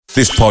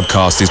This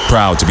podcast is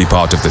proud to be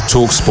part of the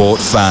TalkSport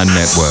Fan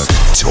Network.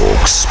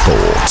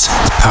 TalkSport.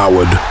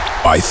 Powered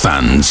by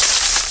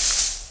fans.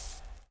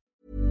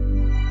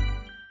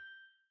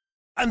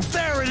 And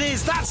there it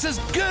is, that's as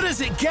good as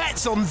it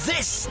gets on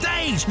this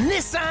stage.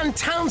 Nissan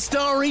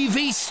Townstar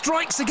EV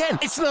strikes again.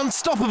 It's an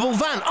unstoppable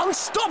van,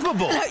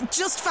 unstoppable.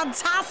 Just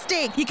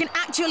fantastic. You can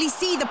actually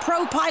see the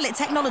ProPilot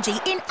technology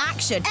in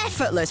action.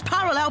 Effortless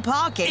parallel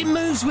parking. It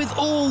moves with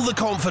all the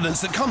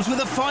confidence that comes with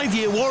a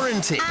 5-year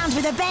warranty. And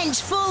with a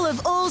bench full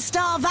of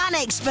all-star van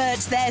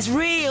experts, there's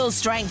real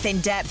strength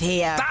in depth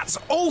here. That's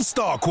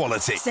all-star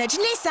quality. Search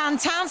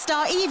Nissan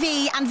Townstar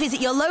EV and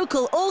visit your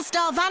local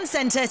all-star van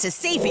centre to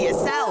see for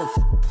yourself.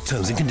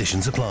 Terms and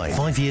conditions apply.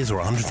 5 years or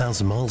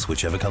 100,000 miles,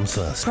 whichever comes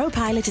first.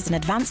 ProPilot is an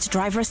advanced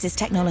driver assist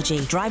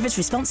technology. Driver's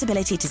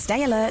responsibility to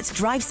stay alert,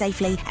 drive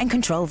safely and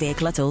control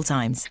vehicle at all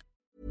times.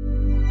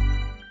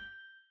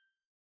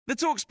 The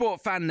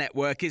TalkSport Fan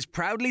Network is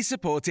proudly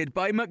supported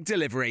by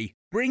McDelivery,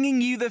 bringing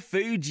you the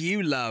food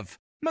you love.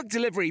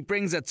 McDelivery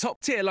brings a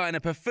top-tier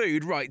lineup of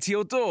food right to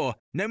your door.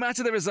 No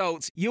matter the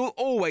result, you'll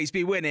always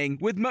be winning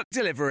with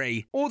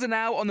McDelivery. Order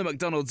now on the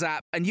McDonald's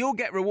app and you'll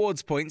get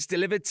rewards points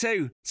delivered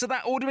too. So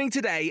that ordering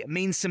today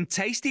means some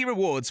tasty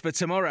rewards for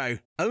tomorrow.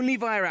 Only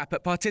via app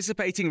at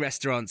participating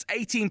restaurants.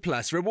 18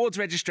 plus. Rewards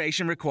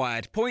registration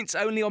required. Points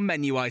only on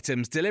menu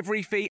items.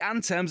 Delivery fee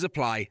and terms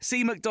apply.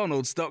 See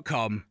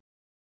mcdonalds.com.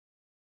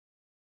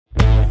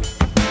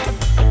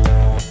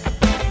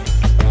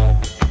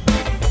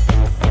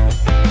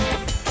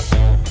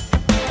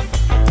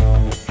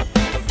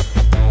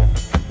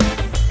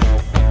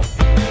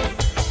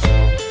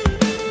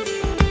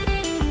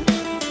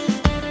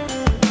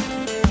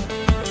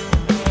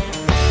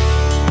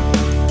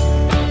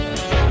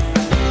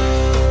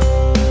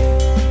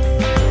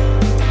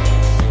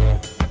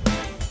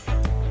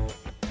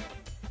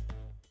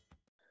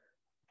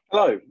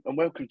 Hello and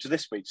welcome to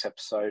this week's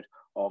episode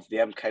of the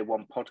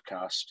MK1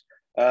 podcast.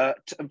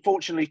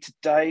 Unfortunately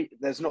today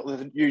there's not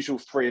the usual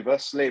three of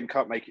us. Liam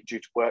can't make it due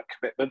to work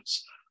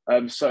commitments.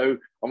 So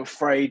I'm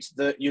afraid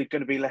that you're going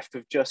to be left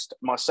with just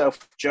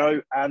myself,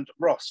 Joe and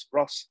Ross.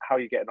 Ross, how are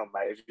you getting on,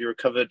 mate? Have you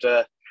recovered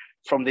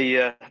from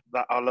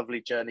our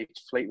lovely journey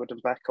to Fleetwood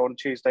and back on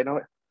Tuesday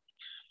night?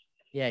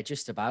 Yeah,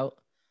 just about.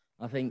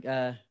 I think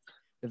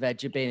with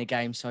Edge being a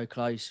game so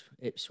close,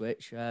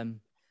 Ipswich,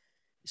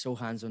 it's all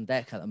hands on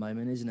deck at the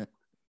moment, isn't it?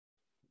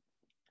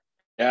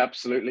 Yeah,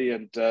 absolutely.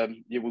 And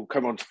you will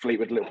come on to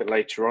Fleetwood a little bit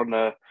later on.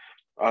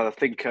 I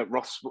think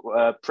Ross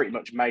pretty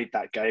much made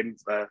that game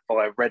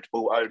via Red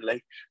Bull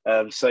only.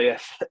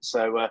 Certainly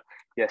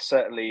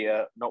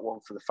not one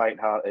for the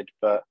faint-hearted,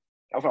 but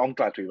I'm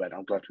glad we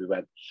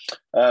went.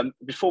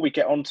 Before we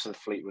get on to the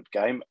Fleetwood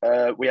game,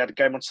 we had a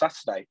game on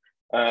Saturday.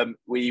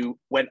 We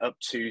went up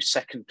to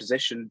second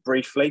position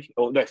briefly,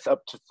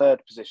 up to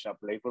third position, I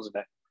believe, wasn't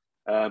it?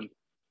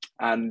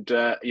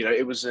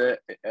 It was a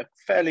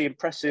fairly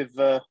impressive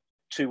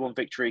 2-1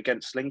 victory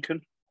against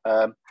Lincoln.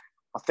 I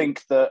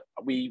think that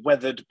we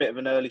weathered a bit of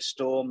an early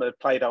storm,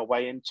 played our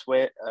way into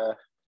it. I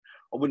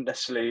wouldn't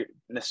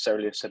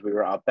necessarily have said we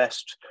were at our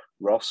best,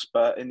 Ross,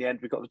 but in the end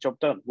we got the job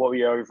done. What were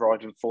your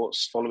overriding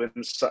thoughts following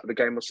the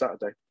game on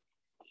Saturday?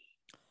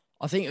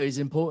 I think it was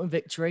an important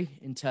victory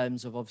in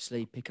terms of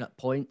obviously picking up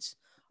points.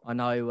 I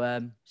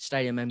know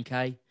Stadium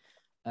MK,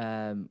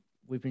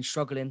 we've been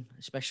struggling,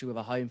 especially with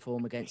a home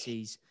form against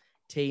these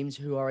teams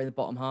who are in the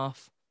bottom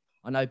half.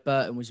 I know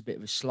Burton was a bit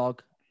of a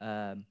slog,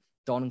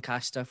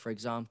 Doncaster, for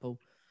example,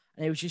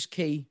 and it was just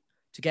key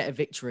to get a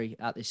victory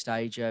at this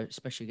stage,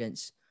 especially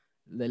against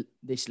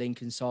this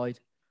Lincoln side.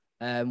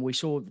 We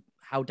saw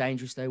how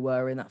dangerous they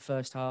were in that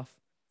first half,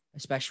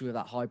 especially with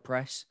that high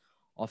press.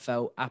 I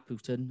felt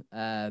Appleton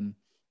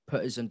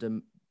put us under,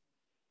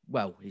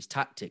 his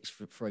tactics,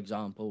 for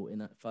example, in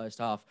that first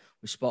half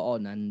was spot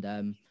on,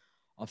 and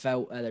I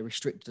felt they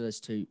restricted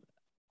us to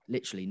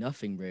literally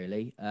nothing,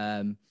 really.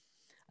 And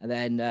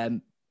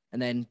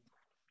then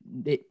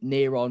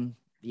near on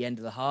the end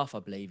of the half, I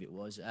believe it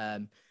was,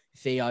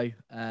 Theo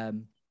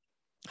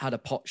had a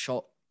pot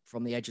shot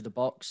from the edge of the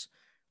box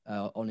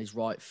on his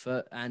right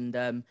foot,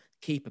 and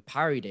keeper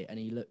parried it, and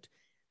he looked,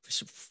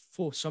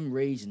 for some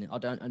reason, I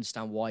don't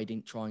understand why he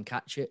didn't try and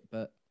catch it,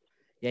 but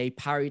yeah, he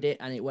parried it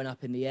and it went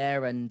up in the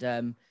air, and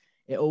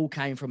it all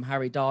came from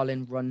Harry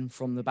Darling run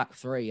from the back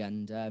three,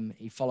 and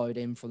he followed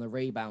him from the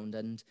rebound,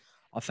 and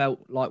I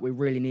felt like we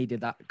really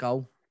needed that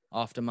goal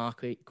after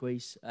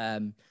Marquise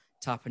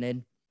tapping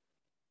in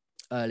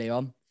early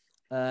on.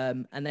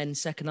 And then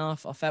second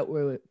half, I felt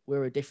we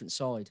were a different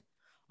side.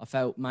 I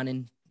felt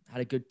Manning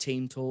had a good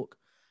team talk,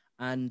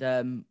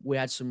 and we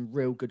had some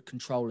real good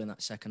control in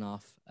that second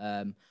half.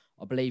 I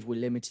believe we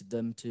limited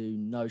them to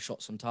no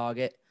shots on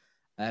target,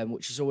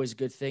 which is always a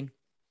good thing.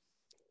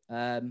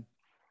 And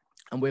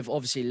with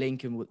obviously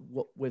Lincoln,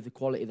 with the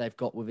quality they've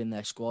got within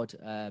their squad,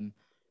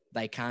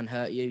 they can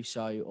hurt you.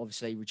 So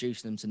obviously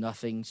reducing them to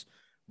nothing's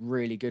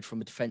really good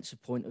from a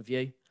defensive point of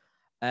view.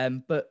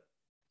 But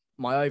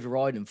my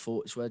overriding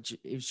thoughts were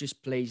it was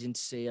just pleasing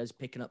to see us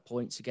picking up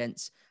points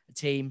against a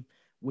team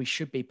we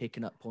should be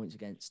picking up points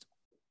against.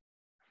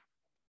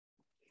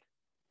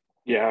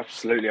 Yeah,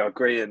 absolutely. I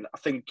agree. And I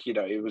think,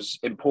 it was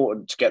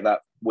important to get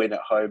that win at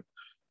home.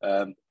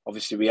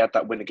 Obviously, we had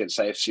that win against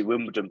AFC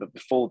Wimbledon, but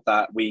before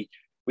that, we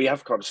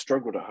have kind of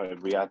struggled at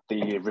home. We had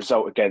the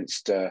result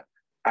against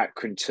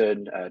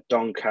Accrington,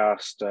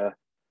 Doncaster.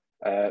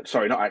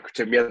 Sorry, not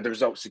Accrington. We had the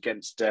results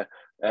against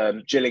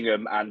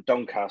Gillingham and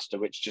Doncaster,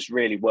 which just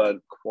really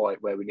weren't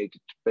quite where we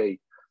needed to be.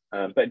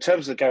 But in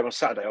terms of the game on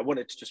Saturday, I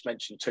wanted to just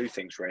mention two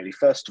things, really.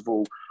 First of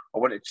all, I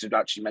wanted to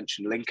actually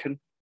mention Lincoln.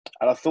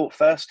 And I thought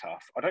first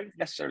half, I don't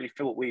necessarily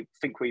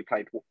think we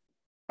played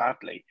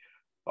badly,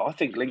 but I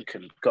think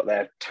Lincoln got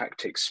their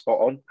tactics spot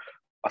on.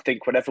 I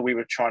think whenever we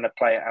were trying to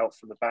play it out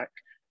from the back,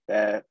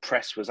 their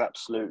press was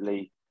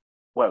absolutely,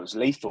 well, it was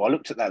lethal. I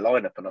looked at their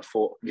lineup and I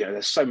thought,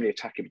 there's so many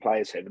attacking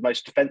players here. The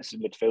most defensive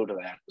midfielder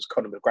there was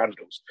Conor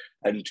McGrandles.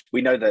 And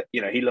we know that,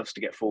 he loves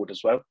to get forward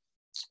as well.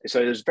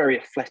 So it was a very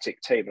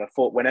athletic team. And I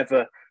thought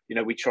whenever,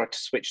 we tried to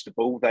switch the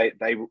ball, they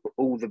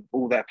all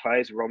their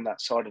players were on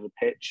that side of the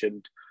pitch.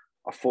 And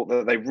I thought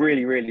that they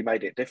really, really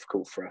made it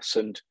difficult for us.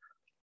 And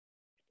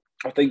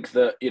I think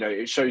that,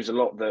 it shows a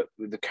lot that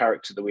the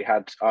character that we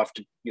had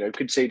after,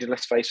 conceding,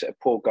 let's face it,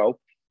 a poor goal.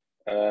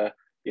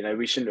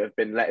 We shouldn't have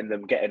been letting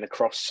them get in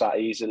across that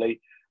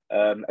easily.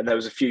 And there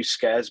was a few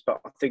scares,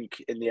 but I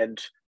think in the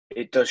end,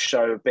 it does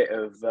show a bit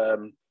of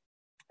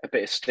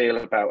steel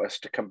about us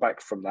to come back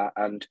from that.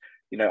 And,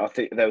 I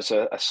think there was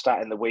a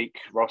stat in the week,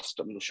 Ross,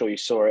 I'm sure you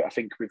saw it. I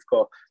think we've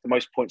got the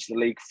most points in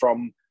the league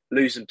from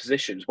losing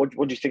positions. What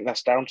do you think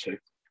that's down to?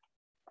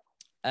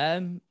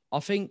 I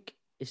think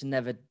it's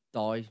never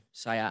die,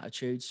 say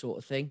attitude sort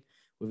of thing.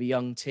 With a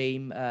young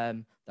team,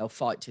 they'll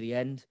fight to the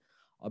end.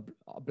 I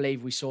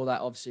believe we saw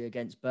that obviously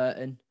against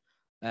Burton.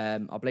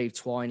 I believe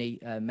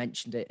Twiney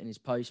mentioned it in his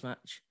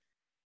post-match.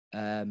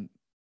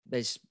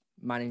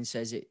 Manning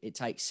says it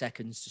takes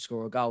seconds to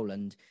score a goal,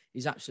 and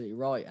he's absolutely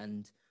right.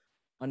 And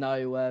I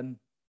know,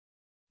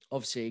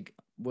 obviously,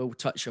 we'll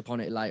touch upon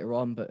it later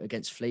on, but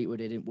against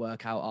Fleetwood, it didn't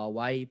work out our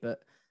way.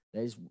 But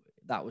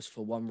that was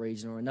for one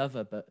reason or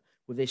another. But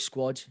with this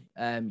squad,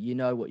 you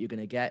know what you're going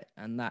to get,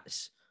 and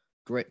that's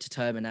grit,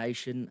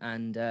 determination,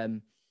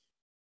 and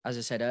as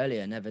I said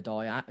earlier, never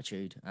die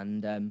attitude.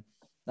 And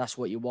that's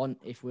what you want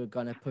if we're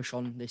going to push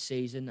on this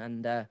season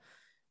and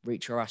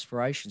reach our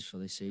aspirations for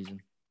this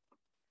season.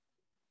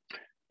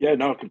 Yeah,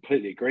 no, I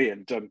completely agree.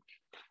 And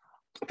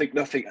I think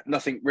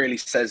nothing really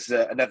says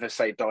a never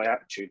say die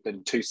attitude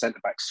than two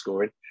centre-backs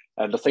scoring.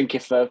 And I think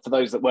if for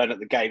those that weren't at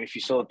the game, if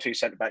you saw two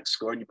centre-backs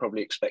scoring, you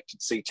probably expected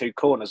to see two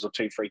corners or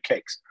two free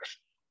kicks.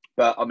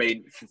 But I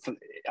mean,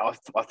 I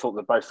thought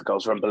that both the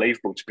goals were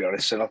unbelievable, to be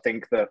honest. And I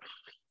think that,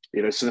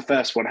 so the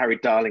first one, Harry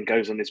Darling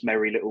goes on this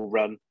merry little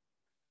run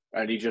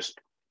and he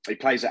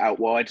plays it out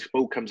wide,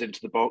 ball comes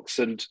into the box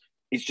and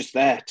he's just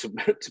there to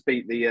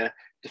beat the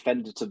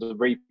defender to the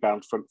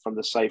rebound from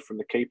the save from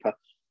the keeper.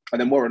 And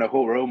then Warren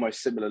O'Hora,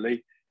 almost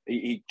similarly,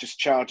 he just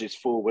charges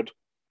forward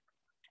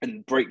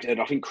and breaks.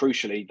 And I think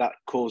crucially that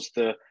caused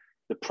the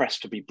press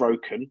to be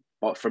broken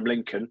from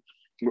Lincoln,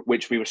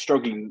 which we were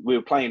struggling. We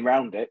were playing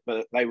around it,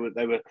 but they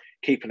were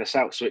keeping us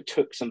out. So it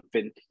took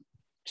something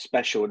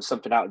special and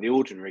something out of the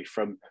ordinary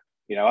from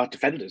our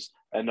defenders.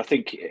 And I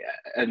think,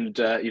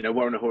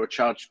 Warren O'Hora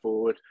charged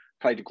forward,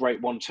 played a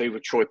great 1-2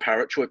 with Troy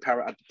Parrott. Troy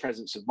Parrott had the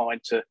presence of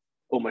mind to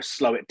almost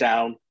slow it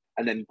down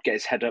and then get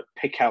his head up,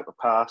 pick out the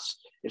pass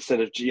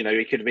instead of,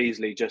 he could have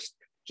easily just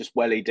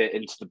wellied it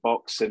into the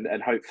box and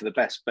hope for the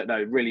best. But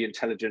no, really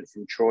intelligent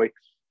from Troy,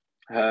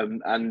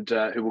 and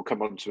who we'll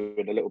come on to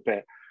in a little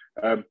bit.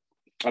 And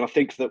I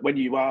think that when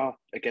you are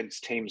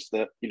against teams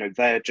that,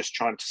 they're just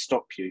trying to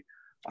stop you,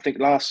 I think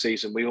last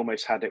season we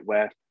almost had it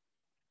where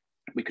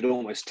we could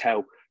almost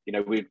tell,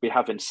 we'd be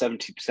having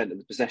 70% of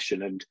the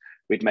possession and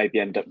we'd maybe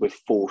end up with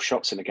 4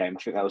 shots in a game.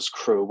 I think that was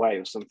Crewe away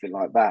or something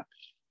like that.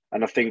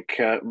 And I think,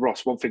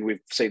 Ross, one thing we've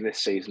seen this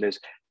season is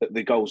that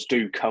the goals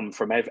do come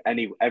from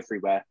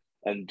everywhere.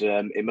 And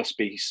it must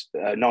be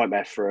a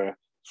nightmare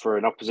for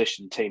an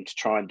opposition team to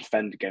try and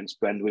defend against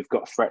when we've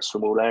got threats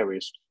from all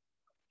areas.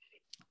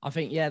 I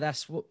think,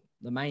 that's what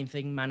the main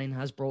thing Manning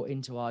has brought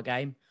into our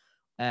game,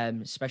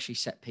 especially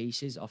set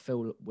pieces. I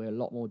feel we're a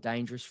lot more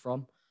dangerous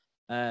from.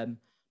 But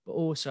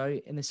also,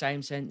 in the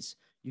same sense,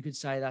 you could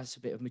say that's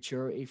a bit of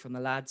maturity from the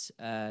lads,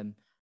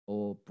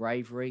 or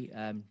bravery,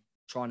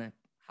 trying to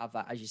have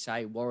that, as you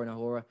say, Warren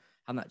O'Hora,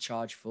 have that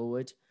charge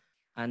forward.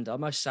 And I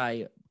must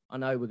say, I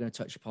know we're going to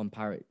touch upon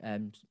Parrott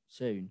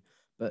soon,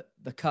 but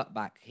the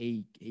cutback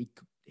he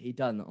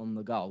done on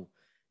the goal,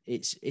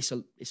 it's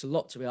a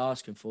lot to be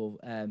asking for,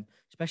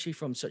 especially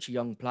from such a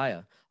young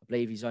player. I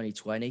believe he's only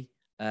 20.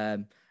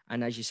 And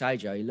as you say,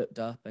 Joe, he looked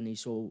up and he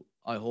saw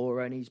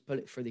O'Hora and he's put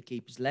it through the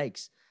keeper's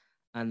legs.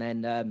 And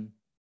then,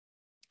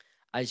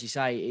 as you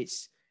say,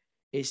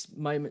 it's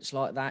moments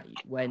like that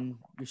when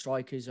your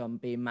strikers are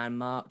being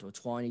man-marked or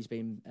Twiney's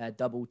being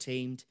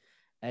double-teamed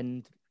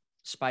and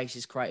space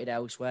is created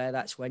elsewhere.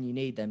 That's when you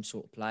need them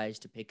sort of players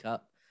to pick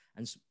up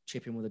and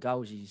chip in with the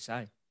goals, as you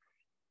say.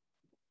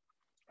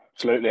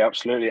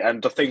 Absolutely.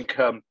 And I think,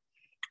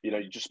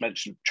 you just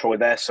mentioned Troy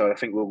there, so I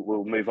think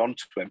we'll move on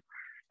to him.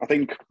 I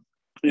think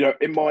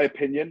In my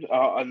opinion,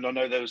 and I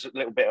know there was a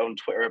little bit on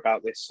Twitter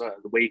about this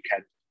the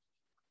weekend,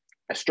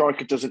 a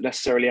striker doesn't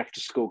necessarily have to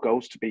score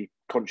goals to be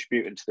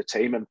contributing to the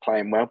team and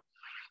playing well.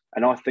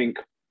 And I think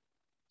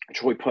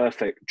Troy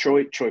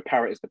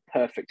Parrott is the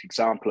perfect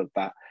example of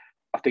that.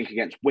 I think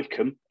against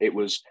Wycombe, it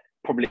was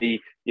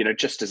probably,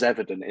 just as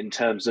evident in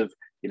terms of,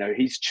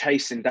 he's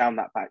chasing down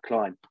that back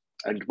line.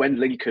 And when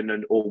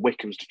Lincoln or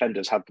Wycombe's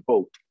defenders had the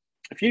ball,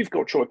 if you've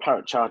got Troy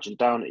Parrott charging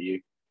down at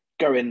you,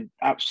 going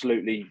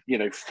absolutely,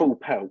 full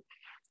pelt,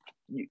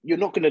 you're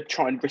not going to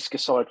try and risk a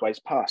sideways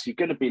pass. You're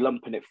going to be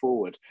lumping it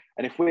forward.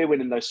 And if we're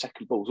winning those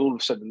second balls, all of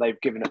a sudden they've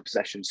given up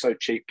possession so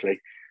cheaply.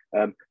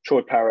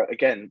 Troy Parrott,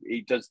 again,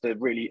 he does the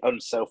really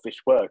unselfish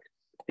work.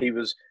 He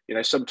was,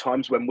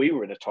 sometimes when we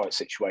were in a tight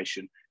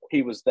situation,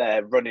 he was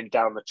there running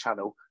down the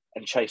channel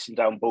and chasing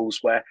down balls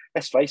where,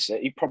 let's face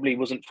it, he probably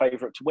wasn't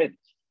favourite to win.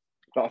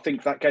 But I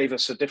think that gave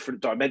us a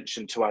different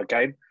dimension to our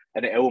game,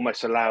 and it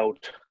almost allowed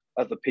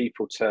other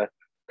people to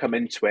come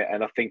into it.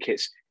 And I think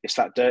it's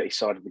that dirty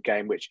side of the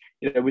game, which,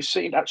 we've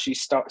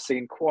start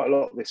seeing quite a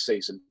lot this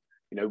season.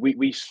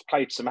 We've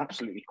played some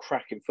absolutely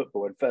cracking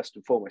football, and first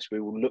and foremost, we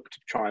will look to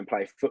try and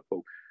play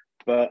football.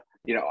 But,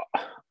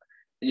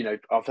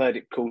 I've heard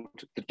it called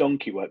the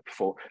donkey work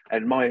before,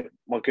 and my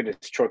goodness,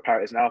 Troy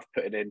Parrott is now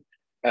putting in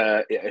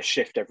a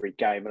shift every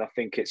game, and I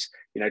think it's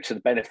to the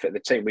benefit of the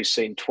team. We've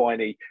seen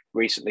Twiney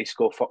recently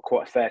score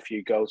quite a fair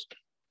few goals.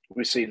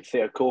 We've seen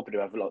Theo Corbyn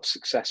have a lot of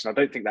success, and I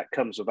don't think that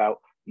comes without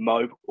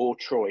Mo or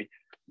Troy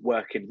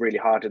working really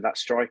hard in that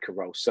striker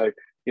role. So,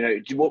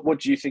 what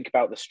do you think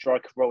about the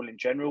striker role in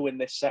general in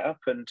this setup,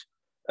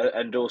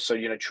 and also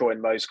Troy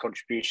and Mo's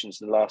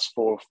contributions in the last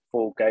four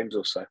games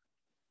or so?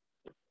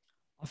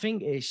 I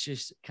think it's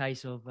just a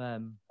case of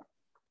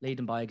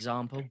leading by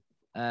example.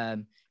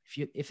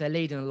 If they're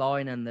leading a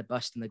line and they're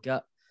busting the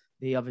gut,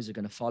 the others are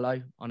going to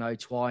follow. I know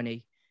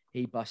Twiney,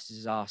 he busts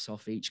his ass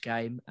off each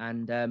game.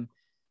 And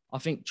I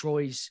think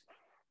Troy's,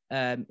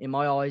 in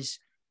my eyes,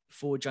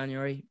 before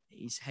January,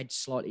 his head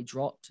slightly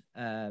dropped.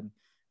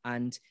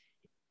 And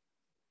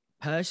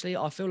personally,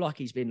 I feel like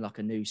he's been like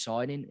a new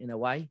signing in a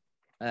way.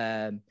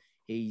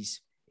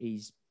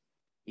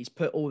 He's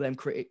put all them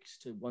critics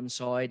to one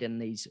side,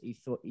 and he's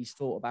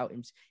thought about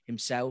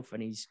himself,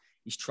 and he's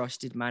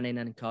trusted Manning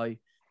and co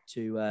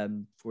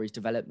to for his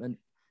development,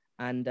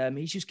 and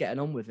he's just getting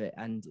on with it,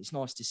 and it's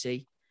nice to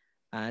see.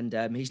 And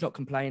he's not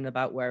complaining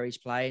about where he's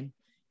playing.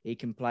 He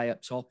can play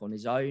up top on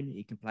his own.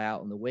 He can play out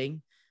on the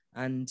wing,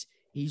 and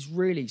he's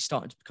really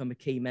starting to become a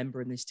key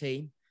member in this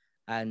team.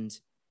 And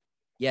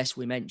yes,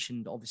 we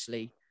mentioned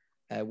obviously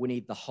we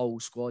need the whole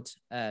squad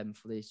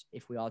for this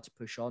if we are to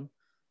push on.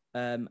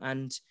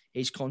 And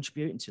he's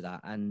contributing to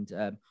that, and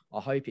I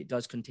hope it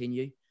does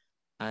continue.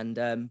 And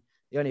the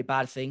only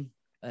bad thing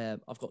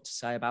I've got to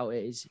say about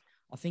it is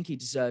I think he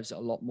deserves a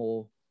lot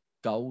more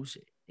goals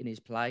in his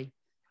play.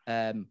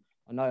 I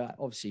know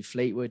obviously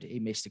Fleetwood, he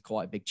missed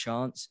quite a big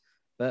chance,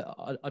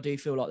 but I do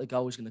feel like the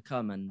goal is going to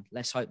come, and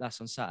let's hope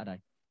that's on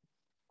Saturday.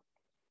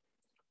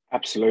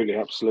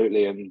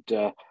 Absolutely. And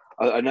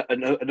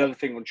another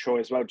thing on Troy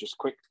as well,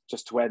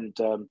 just to end,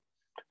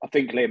 I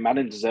think Liam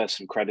Manning deserves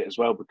some credit as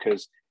well,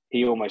 because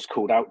he almost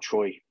called out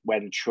Troy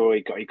when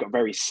Troy got a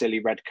very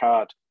silly red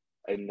card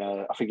in,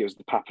 I think it was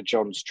the Papa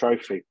John's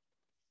Trophy.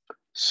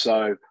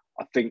 So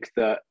I think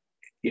that,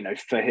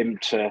 for him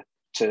to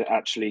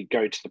actually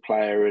go to the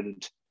player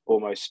and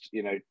almost,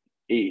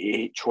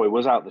 Troy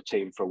was out of the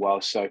team for a while.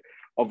 So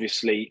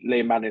obviously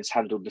Liam Manning's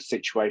handled the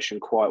situation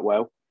quite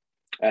well,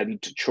 and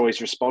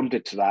Troy's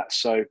responded to that.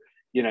 So,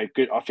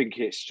 good. I think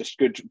it's just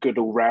good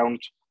all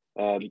round.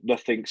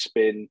 Nothing's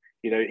been,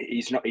 he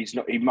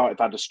might have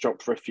had a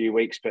strop for a few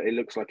weeks, but it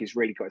looks like he's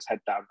really got his head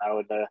down now,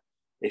 and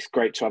it's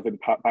great to have him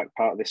back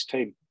part of this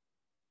team.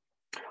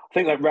 I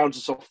think that rounds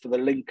us off for the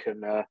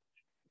Lincoln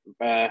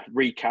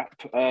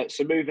recap.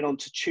 So moving on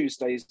to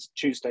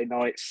Tuesday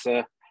night's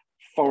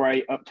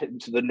foray up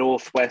into the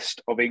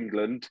northwest of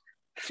England,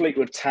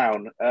 Fleetwood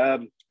Town.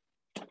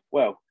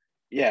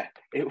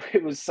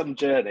 It was some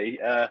journey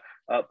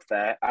up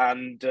there,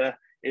 and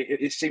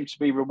it seemed to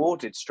be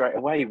rewarded straight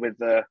away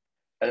with a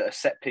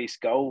set piece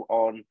goal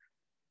on.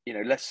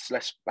 Let's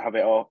have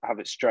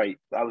it straight.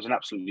 That was an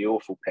absolutely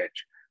awful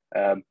pitch.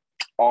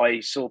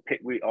 I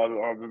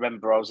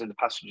remember I was in the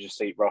passenger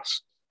seat,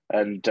 Ross,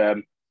 and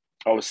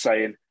I was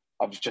saying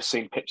I've just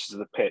seen pictures of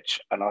the pitch,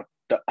 and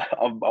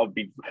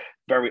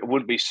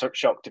wouldn't be so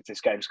shocked if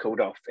this game's called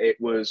off. It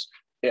was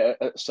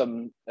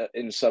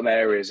in some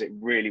areas it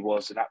really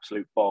was an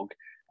absolute bog,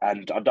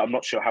 and I'm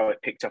not sure how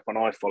it picked up on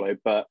iFollow,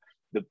 but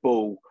the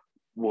ball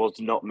was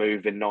not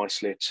moving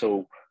nicely at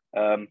all.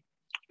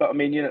 But I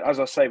mean, as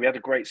I say, we had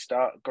a great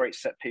start, great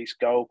set piece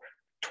goal.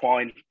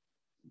 Twine,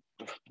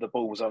 the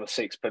ball was on a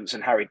sixpence,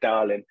 and Harry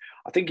Darling,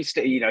 I think he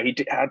still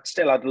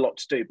had a lot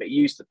to do, but he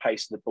used the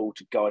pace of the ball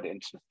to guide it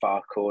into the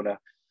far corner.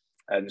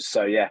 And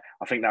so, I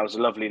think that was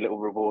a lovely little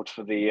reward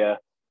for the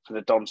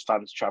Dons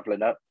fans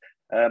travelling up.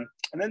 And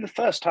then the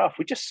first half,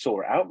 we just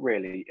saw it out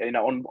really.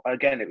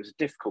 Again, it was a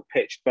difficult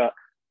pitch, but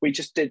we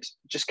just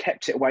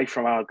kept it away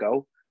from our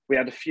goal. We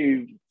had a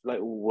few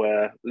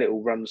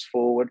little runs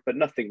forward, but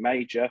nothing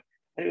major,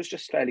 and it was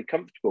just fairly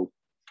comfortable.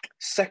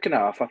 Second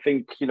half, I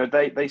think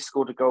they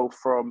scored a goal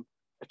from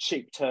a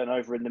cheap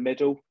turnover in the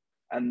middle,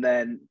 and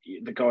then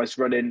the guys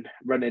running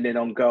in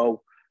on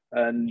goal,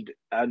 and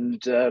I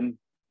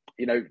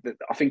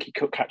think he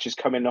catches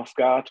coming off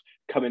guard.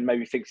 Coming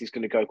maybe thinks he's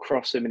going to go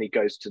across him, and he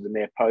goes to the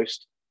near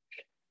post.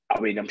 I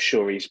mean, I'm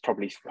sure he's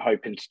probably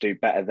hoping to do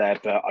better there,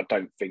 but I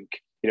don't think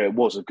it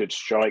was a good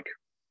strike.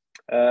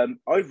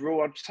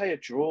 Overall, I'd say a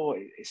draw.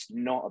 It's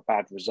not a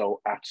bad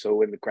result at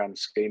all in the grand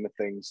scheme of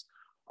things.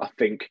 I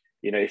think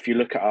if you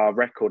look at our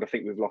record, I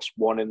think we've lost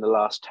 1 in the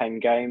last 10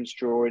 games,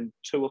 drawing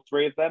 2 or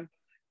 3 of them.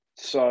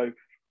 So,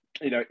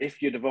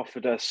 if you'd have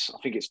offered us,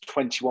 I think it's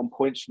 21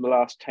 points from the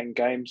last 10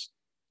 games,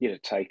 you'd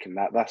have taken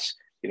that. That's,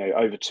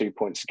 over 2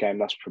 points a game.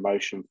 That's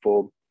promotion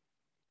form.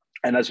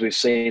 And as we've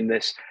seen,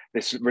 this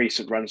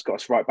recent run's got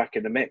us right back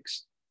in the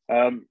mix.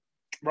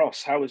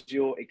 Ross, how was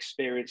your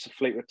experience of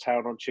Fleetwood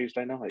Town on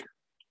Tuesday night?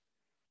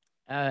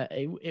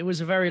 It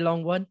was a very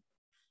long one.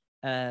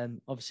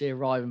 Obviously,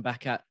 arriving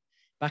back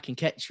in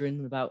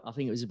Kettering I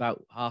think it was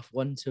about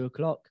 1:30, 2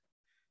 o'clock.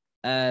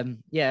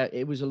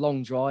 It was a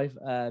long drive,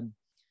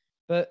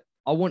 but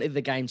I wanted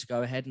the game to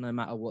go ahead no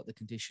matter what the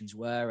conditions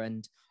were.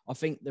 And I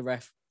think the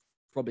ref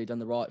probably done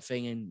the right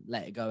thing and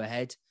let it go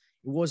ahead.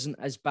 It wasn't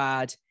as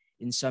bad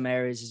in some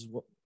areas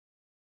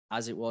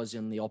as it was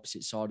on the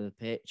opposite side of the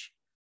pitch.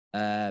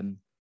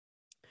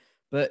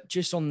 But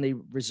just on the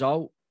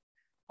result,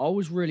 I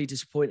was really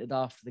disappointed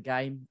after the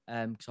game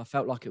because I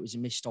felt like it was a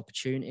missed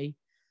opportunity.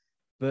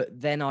 But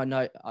then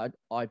I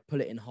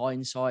put it in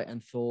hindsight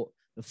and thought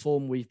the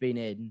form we've been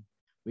in,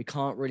 we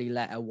can't really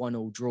let a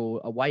 1-1 draw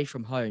away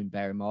from home,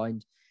 bear in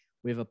mind,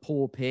 with a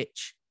poor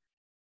pitch.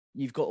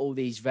 You've got all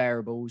these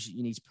variables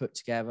you need to put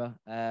together.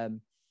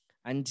 And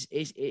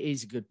it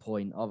is a good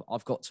point,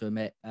 I've got to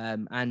admit.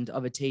 And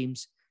other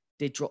teams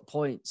did drop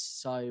points.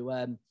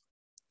 So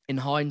in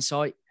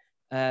hindsight,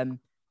 I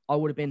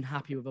would have been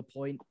happy with a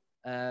point.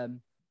 But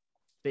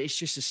it's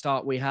just a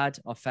start we had.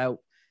 I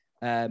felt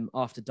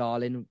after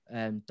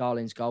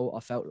Darling's goal, I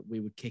felt that we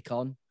would kick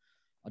on.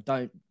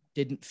 I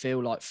didn't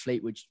feel like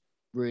Fleetwood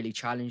really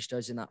challenged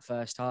us in that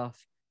first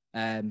half.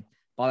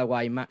 By the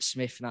way, Matt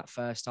Smith in that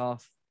first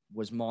half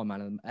was my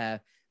man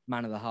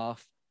of the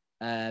half.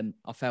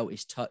 I felt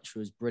his touch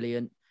was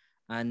brilliant,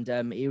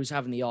 and he was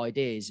having the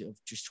ideas of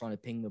just trying to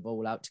ping the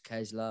ball out to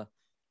Kessler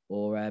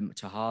or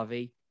to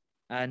Harvey.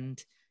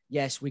 And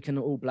yes, we can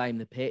all blame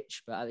the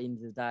pitch, but at the end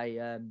of the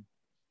day,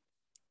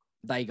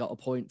 they got a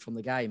point from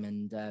the game,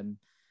 and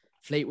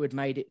Fleetwood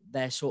made it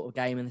their sort of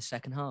game in the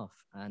second half,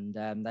 and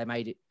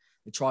they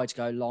tried to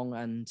go long,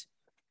 and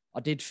I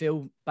did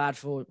feel bad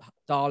for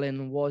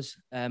Darling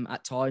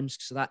at times,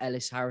 because that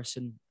Ellis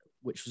Harrison,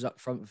 which was up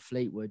front for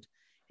Fleetwood,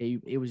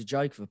 he was a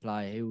joke of a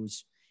player. He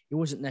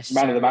wasn't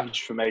necessarily man of the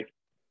match for me.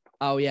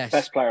 Oh yes,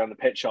 best player on the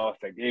pitch. I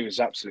think he was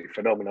absolutely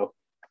phenomenal.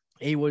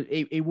 He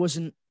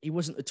wasn't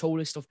the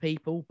tallest of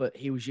people, but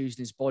he was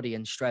using his body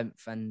and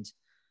strength, and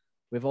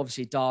with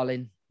obviously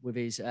Darling with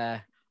his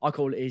I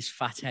call it his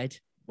fat head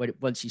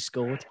once he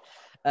scored.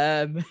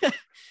 Yeah,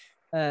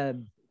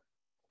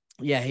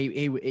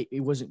 he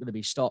wasn't going to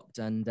be stopped,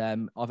 and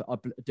I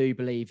do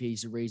believe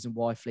he's the reason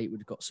why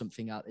Fleetwood got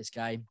something out of this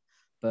game.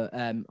 But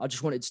I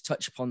just wanted to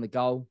touch upon the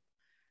goal.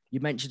 You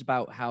mentioned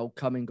about how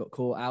Cumming got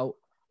caught out,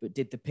 but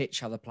did the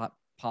pitch have a part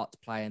to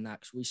play in that?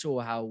 Because we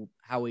saw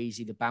how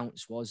easy the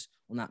bounce was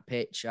on that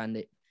pitch,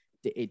 and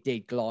it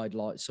did glide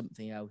like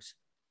something else.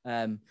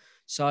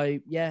 So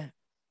yeah,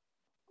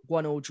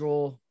 1-1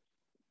 draw.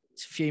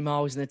 It's a few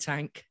miles in the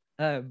tank.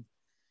 I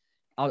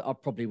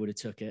probably would have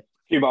took it.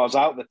 A few miles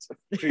out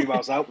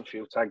the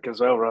fuel tank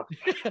as well, right?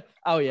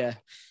 Oh yeah.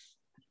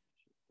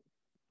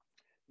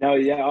 No,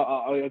 yeah,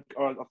 I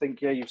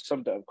think you've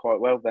summed it up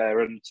quite well there,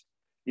 and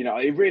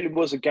it really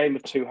was a game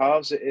of two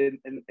halves in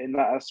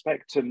that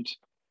aspect. And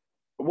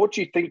what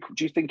do you think?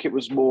 Do you think it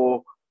was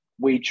more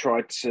we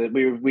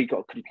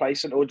got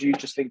complacent, or do you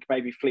just think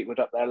maybe Fleetwood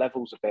up their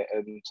levels a bit,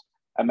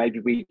 and maybe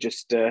we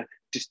just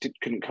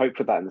couldn't cope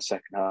with that in the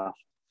second half?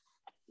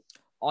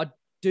 I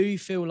do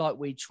feel like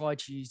we tried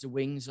to use the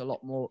wings a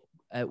lot more,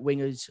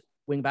 wing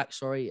back,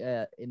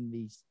 in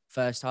the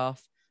first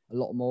half a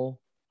lot more.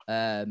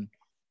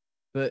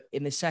 But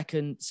in the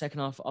second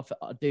half,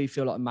 I do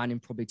feel like Manning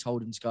probably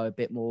told him to go a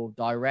bit more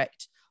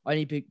direct,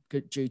 only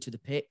due to the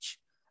pitch.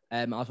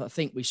 I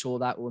think we saw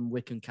that when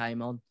Wickham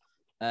came on,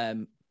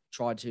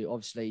 tried to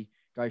obviously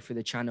go through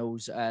the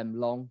channels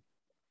long.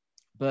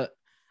 But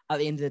at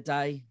the end of the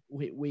day,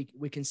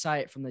 we can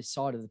say it from the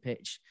side of the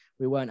pitch.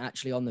 We weren't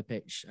actually on the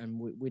pitch, and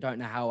we don't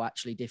know how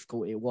actually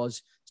difficult it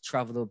was to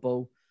travel the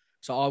ball.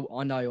 So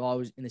I know I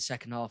was in the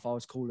second half, I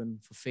was calling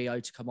for Theo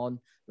to come on,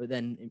 but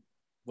then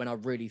when I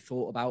really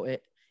thought about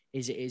it,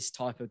 is it his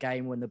type of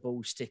game when the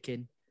ball's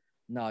sticking?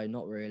 No,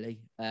 not really.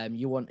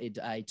 You wanted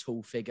a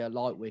tall figure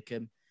like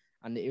Wickham,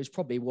 and it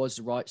was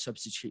the right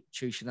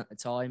substitution at the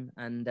time.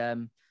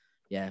 And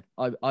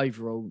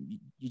overall,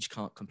 you just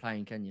can't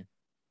complain, can you?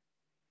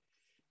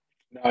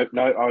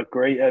 No, I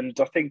agree. And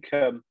I think,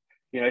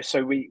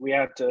 So we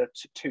had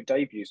two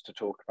debuts to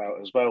talk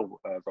about as well,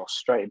 Ross,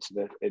 straight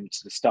into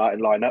the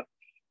starting lineup.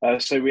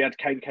 So we had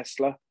Kane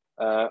Kessler,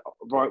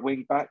 right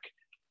wing back.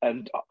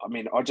 And I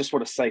mean, I just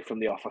want to say from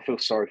the off, I feel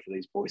sorry for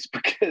these boys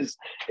because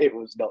it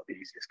was not the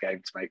easiest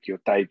game to make your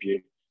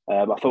debut.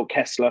 I thought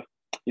Kessler,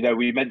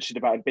 we mentioned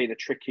about him being a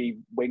tricky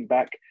wing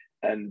back,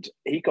 and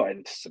he got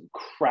into some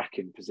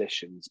cracking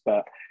positions,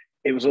 but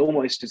it was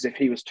almost as if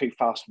he was too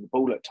fast for the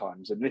ball at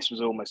times. And this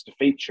was almost a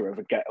feature of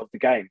the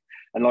game.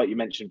 And like you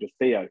mentioned with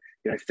Theo,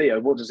 Theo,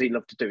 what does he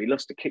love to do? He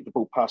loves to kick the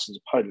ball past his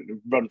opponent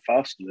and run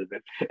faster than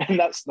him. And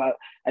that's that.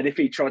 And if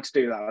he tried to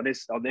do that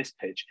on this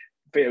pitch,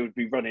 Theo would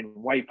be running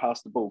way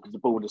past the ball because the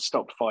ball would have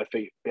stopped 5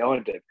 feet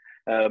behind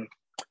him.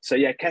 So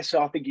yeah,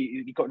 Kessler, I think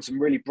he got in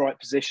some really bright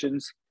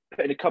positions,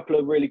 put in a couple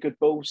of really good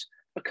balls,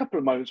 a couple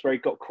of moments where he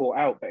got caught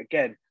out. But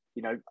again,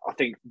 I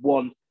think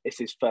one, it's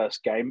his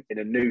first game in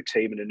a new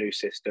team and a new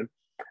system.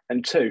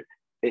 And two,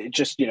 it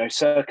just,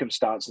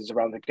 circumstances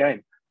around the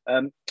game.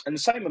 And the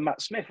same with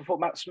Matt Smith. I thought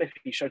Matt Smith,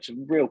 he showed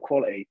some real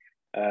quality.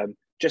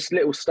 Just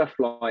little stuff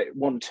like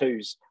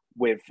 1-2s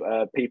with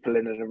people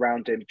in and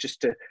around him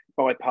just to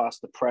bypass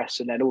the press.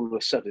 And then all of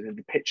a sudden,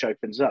 the pitch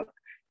opens up.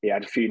 He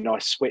had a few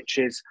nice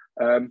switches.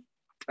 And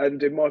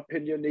in my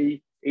opinion,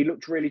 he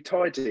looked really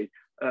tidy.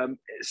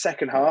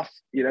 Second half,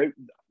 the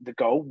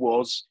goal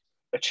was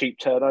a cheap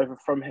turnover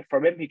from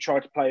him. He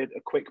tried to play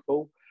a quick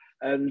ball.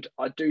 And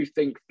I do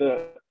think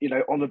that,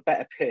 on a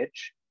better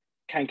pitch,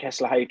 Kane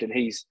Kessler-Hayden,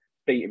 he's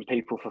beating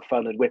people for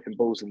fun and whipping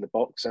balls in the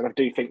box. And I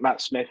do think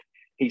Matt Smith,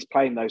 he's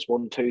playing those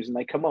 1-2s and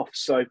they come off.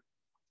 So,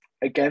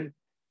 again,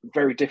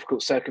 very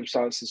difficult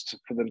circumstances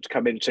for them to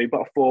come into.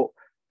 But I thought,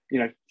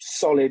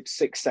 solid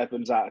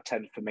 6-7s out of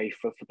 10 for me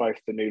for both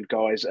the new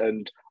guys.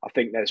 And I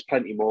think there's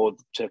plenty more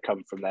to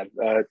come from them.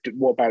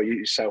 What about you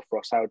yourself,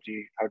 Ross? How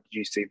did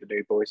you see the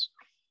new boys?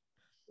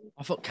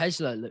 I thought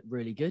Kessler looked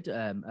really good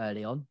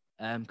early on.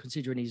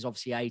 Considering he's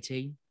obviously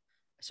 18,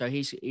 so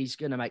he's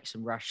going to make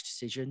some rash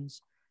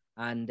decisions,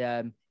 and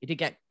he did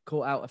get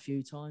caught out a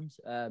few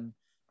times.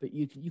 But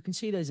you can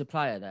see there's a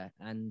player there,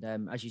 and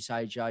as you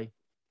say, Joe,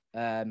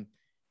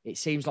 it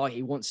seems like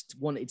he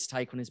wanted to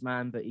take on his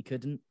man, but he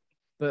couldn't.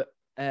 But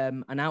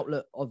an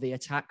outlet of the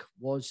attack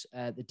was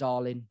the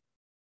Darling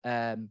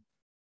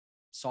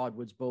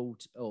sideways ball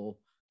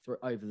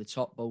over the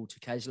top ball to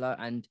Kessler,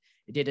 and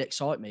it did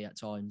excite me at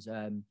times.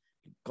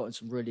 Got in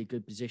some really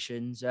good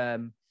positions.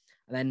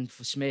 And then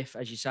for Smith,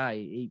 as you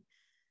say,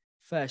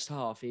 first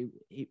half,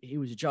 he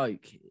was a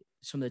joke.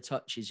 Some of the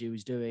touches he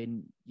was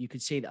doing, you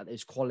could see that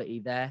there's quality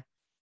there.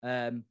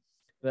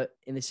 But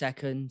in the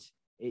second,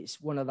 it's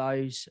one of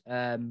those,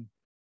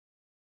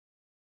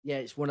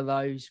 it's one of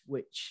those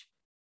which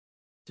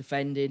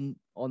defending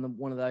on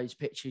one of those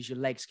pitches, your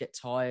legs get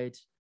tired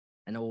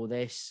and all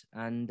this.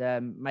 And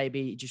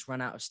maybe he just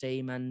ran out of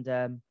steam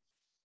and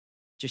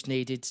just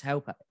needed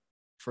help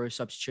for a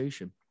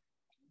substitution.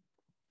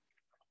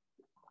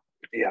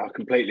 Yeah, I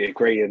completely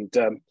agree. And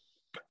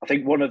I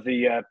think one of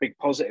the big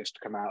positives to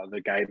come out of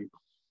the game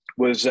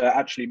was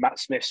actually Matt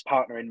Smith's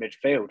partner in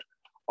midfield.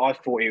 I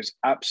thought he was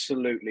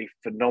absolutely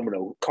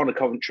phenomenal. Connor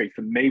Coventry,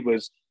 for me,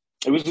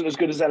 it wasn't as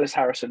good as Ellis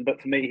Harrison,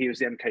 but for me, he was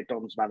the MK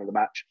Dons man of the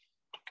match.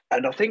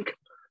 And I think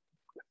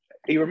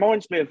he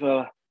reminds me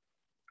of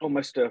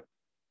almost a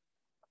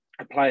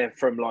player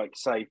from, like,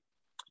 say,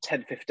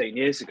 10, 15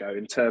 years ago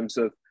in terms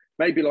of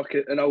maybe like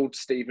an old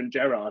Steven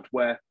Gerrard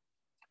where,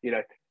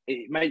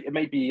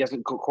 maybe he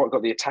hasn't quite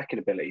got the attacking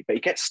ability, but he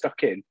gets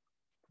stuck in.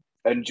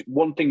 And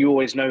one thing you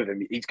always know of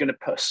him, he's going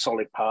to put a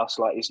solid pass.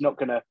 Like, he's not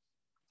going to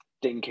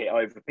dink it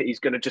over. He's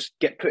going to just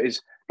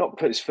not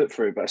put his foot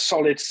through, but a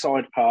solid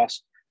side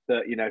pass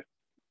that,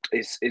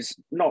 is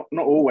not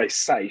always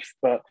safe,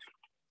 but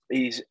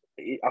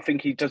I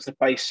think he does the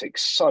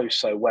basics so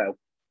well.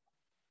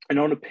 And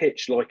on a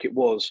pitch like it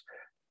was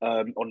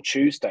on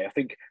Tuesday, I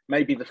think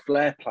maybe the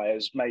flair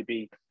players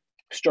maybe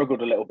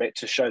struggled a little bit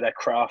to show their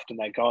craft and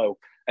their guile.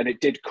 And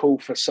it did call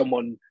for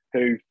someone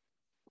who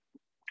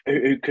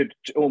could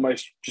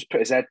almost just put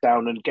his head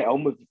down and get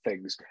on with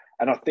things.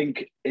 And I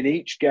think in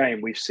each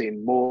game, we've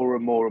seen more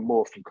and more and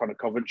more from Connor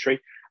Coventry.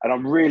 And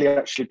I'm really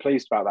actually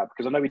pleased about that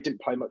because I know he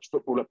didn't play much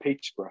football at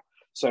Peterborough.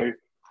 So,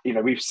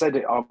 we've said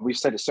it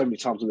so many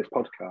times on this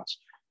podcast.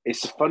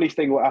 It's a funny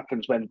thing what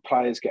happens when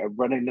players get a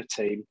run in the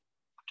team,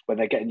 when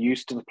they're getting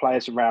used to the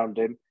players around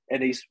him.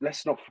 And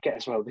let's not forget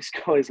as well, this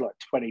guy is like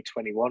 20,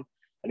 21.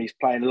 And he's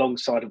playing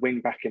alongside a wing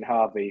back in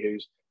Harvey,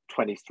 who's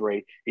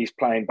 23. He's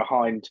playing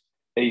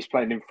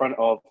in front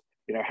of,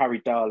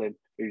 Harry Darling,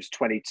 who's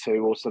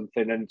 22 or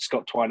something, and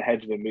Scott Twine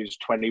ahead of him, who's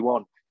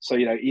 21. So,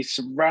 he's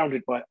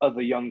surrounded by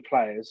other young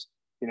players.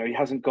 He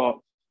hasn't got,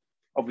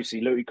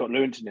 obviously, he got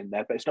Lewington in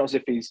there, but it's not as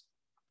if he's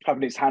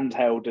having his hand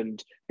held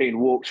and being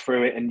walked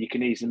through it and you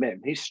can ease him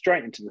in. He's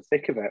straight into the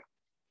thick of it.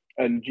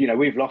 And,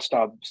 we've lost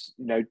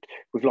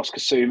we've lost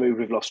Kasumu,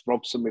 we've lost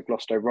Robson, we've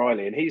lost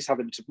O'Reilly, and he's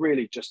having to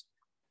really just,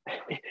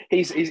 he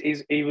was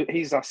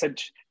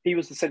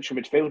the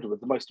central midfielder with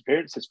the most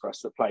appearances for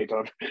us that played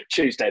on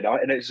Tuesday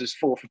night, and it was his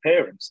fourth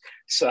appearance.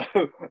 So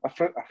I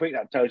think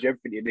that tells you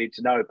everything you need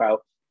to know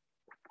about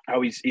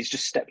how he's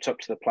just stepped up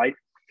to the plate,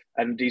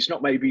 and he's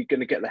not maybe going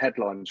to get the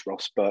headlines,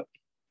 Ross, but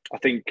I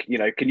think,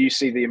 can you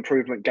see the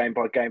improvement game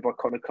by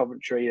Conor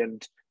Coventry,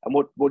 and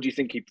what do you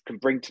think he can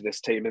bring to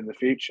this team in the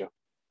future?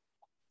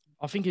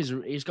 I think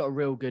he's got a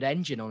real good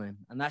engine on him,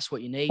 and that's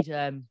what you need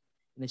in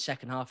the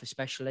second half,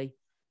 especially.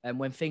 And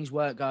when things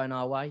weren't going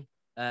our way,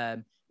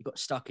 he got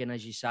stuck in,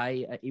 as you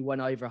say. He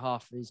went over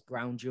half of his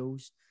ground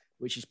duels,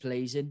 which is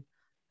pleasing.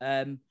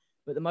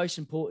 But the most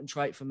important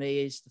trait for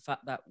me is the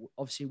fact that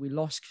obviously we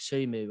lost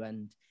Kasumu,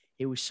 and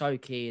he was so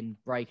key in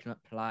breaking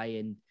up play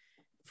and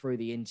through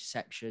the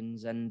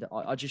interceptions. And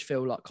I just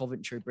feel like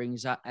Coventry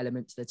brings that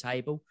element to the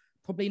table.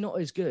 Probably not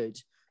as good,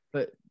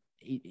 but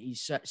he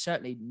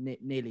certainly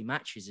nearly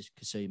matches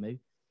Kasumu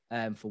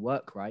for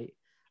work rate.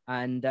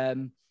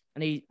 And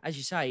he, as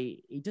you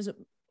say, he doesn't.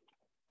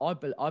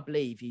 I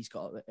believe he's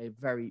got a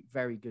very,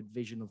 very good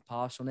vision of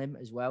pass on him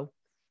as well.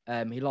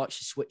 He likes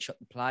to switch up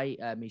the play.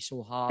 He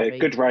saw Harvey.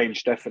 Good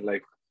range, definitely.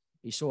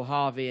 He saw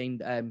Harvey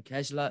and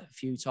Kessler a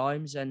few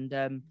times,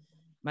 and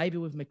maybe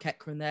with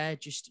McEachran there,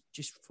 just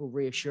for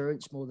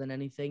reassurance more than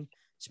anything,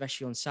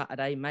 especially on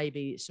Saturday.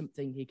 Maybe it's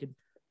something he could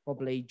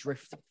probably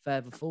drift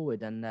further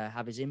forward and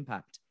have his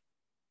impact.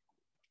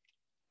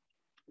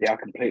 Yeah, I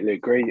completely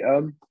agree.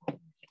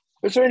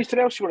 Was there anything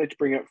else you wanted to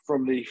bring up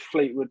from the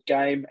Fleetwood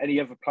game? Any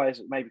other players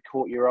that maybe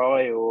caught your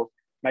eye, or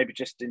maybe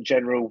just in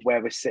general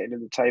where we're sitting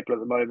in the table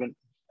at the moment?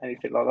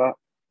 Anything like that?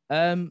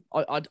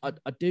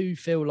 I do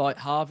feel like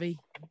Harvey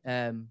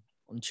on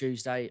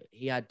Tuesday,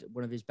 he had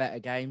one of his better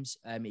games.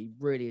 He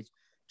really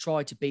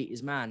tried to beat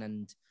his man,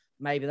 and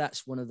maybe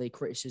that's one of the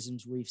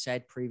criticisms we've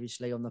said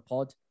previously on the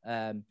pod,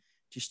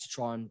 just to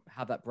try and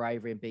have that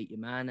bravery and beat your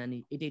man.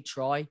 And he did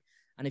try,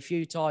 and a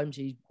few times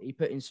he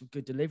put in some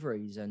good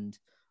deliveries. And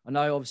I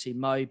know obviously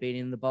Mo being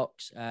in the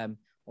box,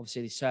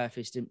 obviously the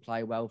surface didn't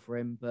play well for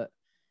him, but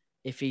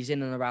if he's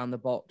in and around the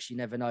box, you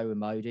never know with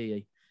Mo, do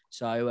you?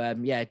 So,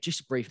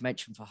 just a brief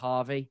mention for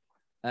Harvey.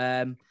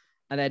 And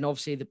then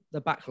obviously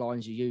the back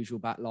line's your usual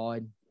back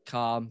line,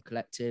 calm,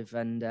 collective,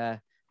 and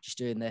just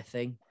doing their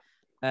thing.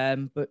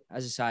 But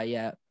as I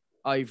say,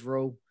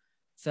 overall,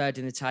 third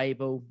in the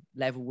table,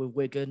 level with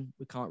Wigan.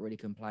 We can't really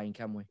complain,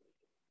 can we?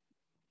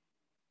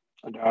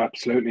 No,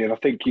 absolutely. And I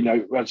think,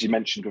 as you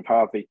mentioned with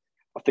Harvey,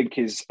 I think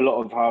a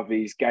lot of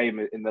Harvey's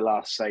game in the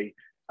last, say,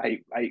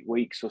 eight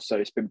weeks or so,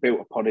 it's been built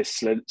upon his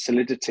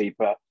solidity.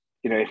 But,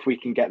 if we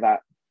can get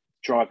that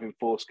driving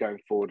force going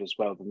forward as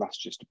well, then that's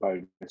just a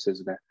bonus,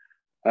 isn't it?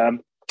 I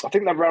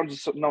think that rounds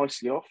us up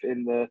nicely off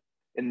in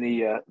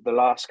the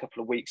last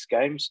couple of weeks'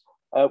 games.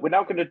 We're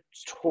now going to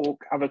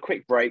have a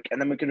quick break,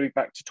 and then we're going to be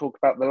back to talk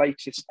about the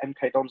latest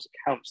MK Dons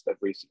accounts that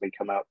have recently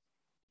come out.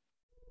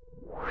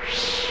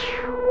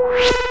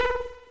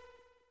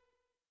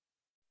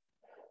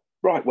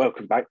 Right,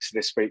 welcome back to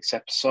this week's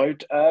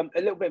episode. A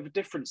little bit of a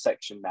different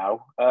section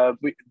now.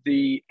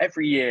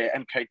 Every year,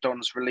 MK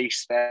Dons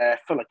release their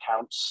full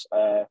accounts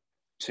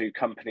to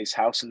Companies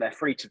House, and they're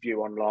free to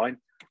view online.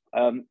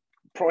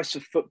 Price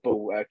of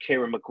Football,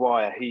 Kieran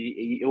Maguire,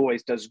 he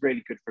always does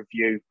really good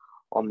review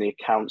on the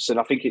accounts, and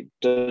I think it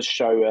does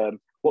show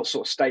what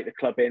sort of state the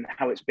club in,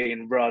 how it's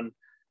being run.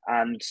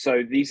 And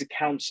so these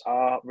accounts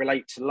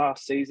relate to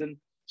last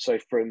season, so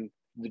from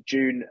the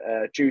June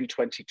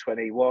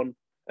 2021.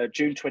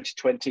 June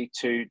 2020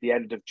 to the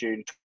end of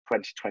June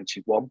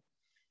 2021.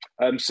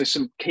 So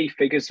some key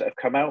figures that have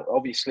come out,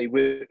 obviously,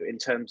 in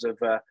terms of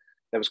there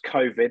was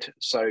COVID,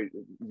 so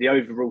the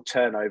overall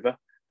turnover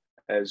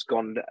has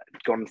gone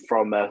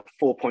from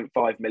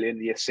 4.5 million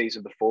the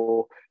season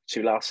before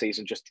to last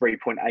season just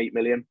 3.8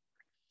 million.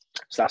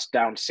 So that's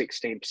down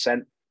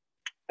 16%.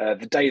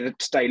 The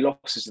day-to-day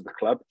losses of the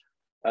club,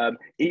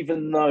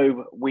 even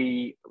though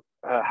we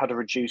had a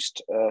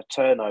reduced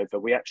turnover,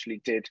 we actually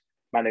did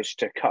managed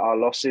to cut our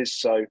losses,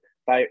 so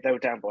they were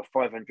down by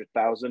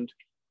 500,000.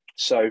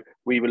 So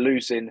we were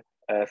losing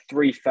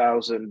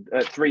 3,000.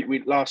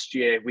 Last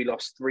year we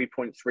lost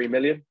 3.3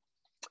 million.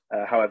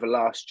 However,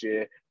 last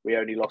year we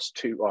only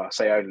lost we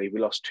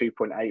lost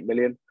 2.8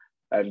 million.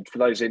 And for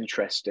those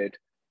interested,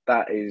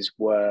 that is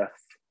worth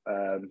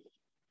about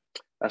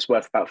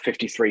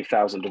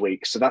 53,000 a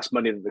week. So that's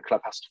money that the club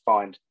has to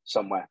find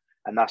somewhere,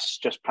 and that's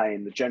just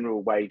paying the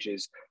general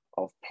wages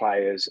of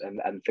players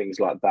and things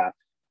like that.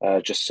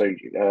 Just so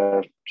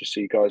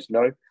you guys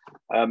know,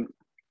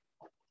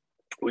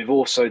 we've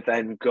also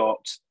then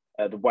got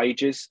the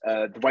wages.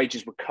 The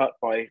wages were cut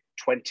by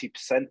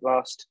 20%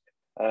 last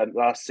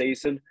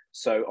season.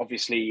 So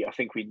obviously, I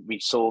think we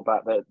saw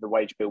that the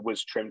wage bill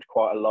was trimmed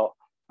quite a lot,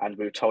 and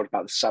we were told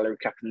about the salary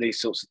cap and these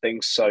sorts of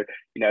things. So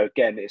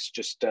again, it's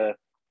just it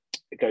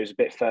goes a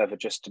bit further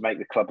just to make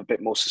the club a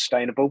bit more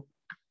sustainable.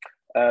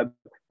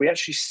 We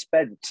actually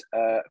spent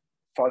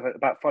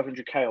about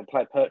 500k on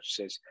player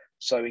purchases.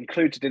 So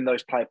included in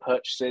those player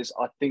purchases,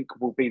 I think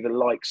will be the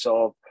likes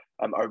of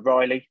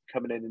O'Reilly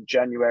coming in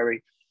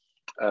January.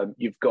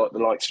 You've got the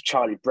likes of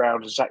Charlie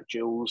Brown, Zach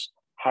Jules,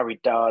 Harry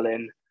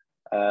Darling,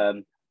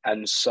 and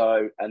any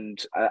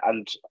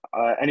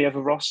other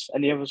Ross?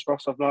 Any others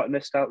Ross I've not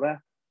missed out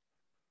there?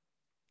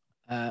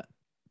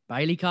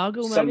 Bailey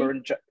Cargill,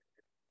 maybe?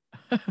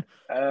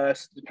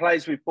 The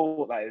players we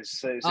bought, that is.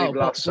 So it's either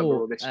last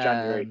summer or this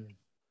January.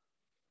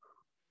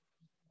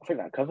 I think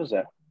that covers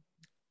it.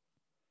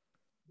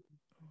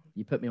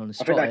 You put me on the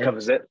spot. I think that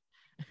covers it.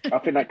 I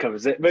think that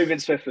covers it. Moving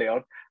swiftly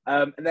on.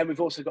 And then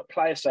we've also got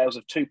player sales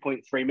of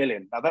 2.3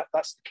 million. Now,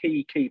 that's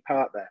the key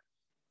part there.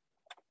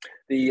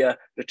 The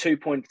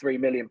 2.3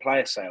 million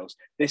player sales.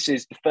 This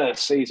is the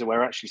first season where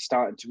we're actually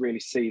starting to really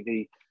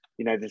see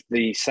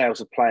the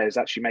sales of players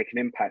actually make an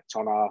impact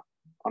on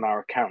our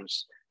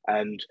accounts.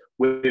 And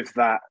with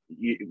that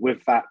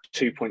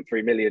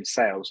 2.3 million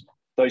sales,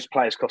 those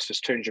players cost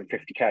us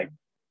 250k.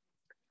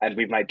 And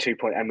we got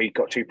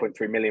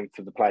 2.3 million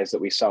for the players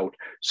that we sold.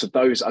 So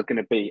those are going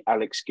to be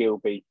Alex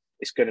Gilby.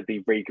 It's going to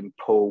be Regan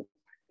Poole.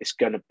 It's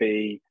going to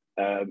be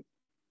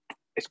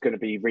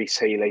Reece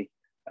Healy.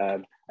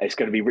 It's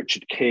going to be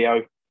Richard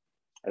Keogh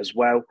as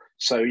well.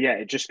 So yeah,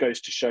 it just goes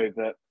to show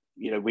that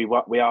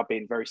we are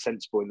being very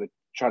sensible in the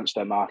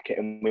transfer market,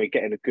 and we're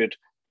getting a good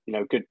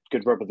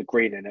rub of the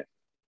green in it.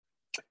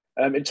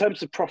 In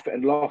terms of profit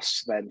and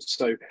loss, then,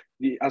 so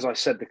as I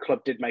said, the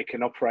club did make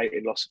an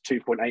operating loss of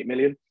 2.8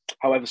 million.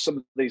 However, some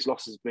of these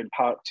losses have been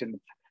parked in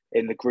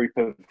the group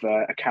of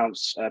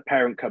accounts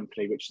parent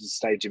company, which is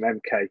Stadium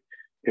MK,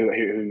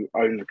 who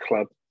own the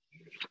club,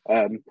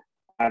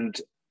 and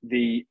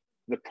the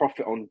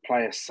profit on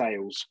player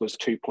sales was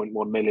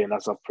 2.1 million,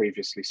 as I've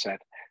previously said.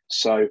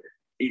 So,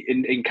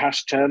 in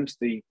cash terms,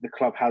 the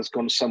club has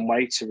gone some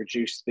way to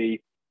reduce the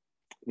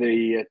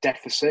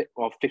deficit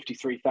of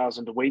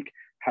 53,000 a week.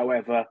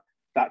 However,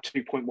 that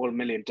 2.1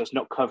 million does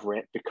not cover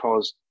it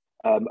because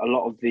a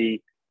lot of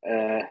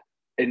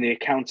in the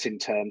accounting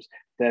terms,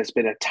 there's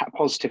been a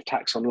positive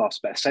tax on loss.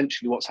 But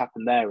essentially what's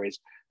happened there is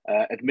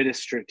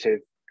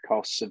administrative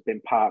costs have been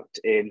parked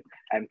in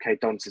MK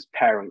Dons'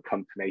 parent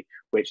company,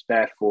 which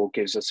therefore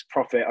gives us a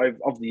profit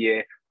of the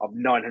year of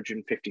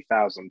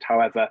 950,000.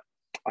 However,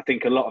 I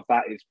think a lot of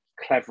that is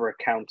clever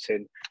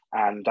accounting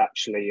and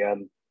actually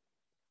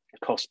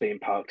costs being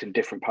parked in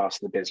different parts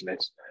of the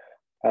business.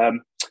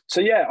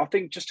 So yeah, I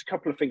think just a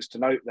couple of things to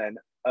note then.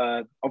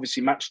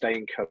 Obviously, match day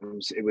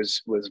incomes, it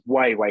was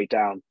way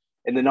down.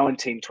 In the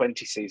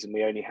 1920 season,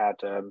 we only had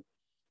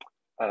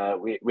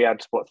we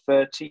had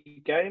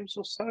 30 games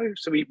or so.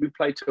 So we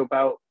played till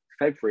about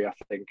February, I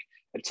think,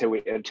 until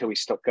we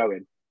stopped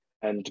going,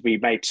 and we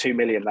made 2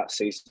 million that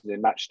season in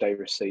match day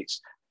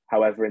receipts.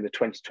 However, in the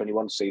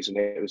 2021 season,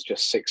 it was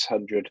just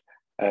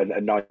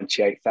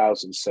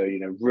 698,000. So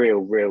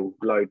real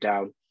low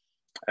down.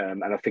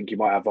 And I think you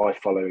might have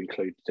iFollow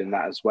included in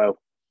that as well.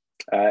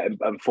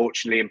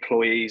 Unfortunately,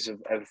 employees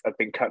have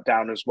been cut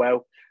down as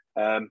well.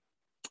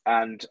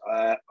 And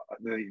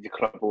the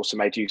club also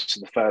made use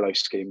of the furlough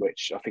scheme,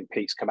 which I think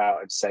Pete's come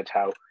out and said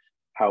how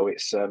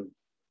it's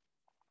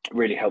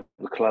really helped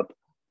the club.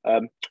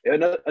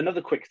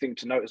 Another quick thing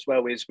to note as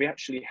well is we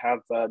actually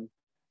have a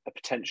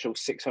potential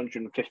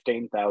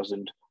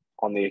 615,000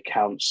 on the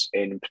accounts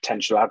in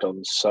potential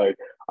add-ons. So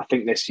I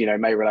think this,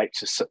 may relate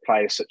to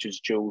players such as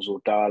Jules or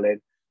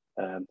Darling,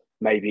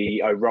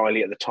 maybe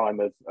O'Reilly at the time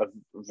of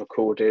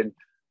recording,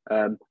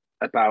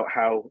 about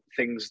how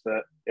things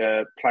that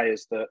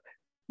players that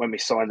when we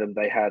signed them,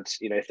 they had,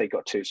 if they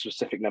got to a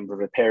specific number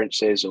of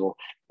appearances or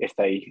if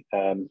they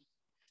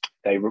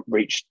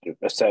reached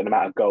a certain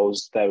amount of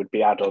goals, there would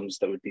be add-ons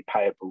that would be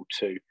payable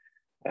to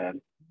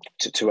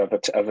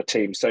other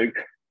teams. So,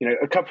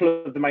 a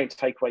couple of the main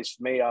takeaways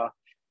for me are,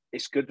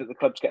 it's good that the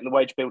club's getting the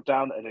wage bill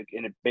down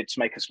in a bid to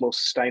make us more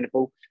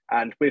sustainable.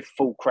 And with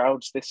full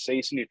crowds this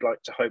season, you'd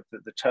like to hope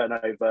that the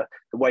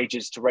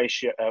wages to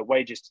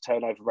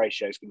turnover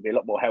ratio is going to be a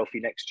lot more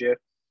healthy next year.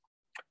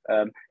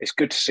 It's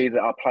good to see that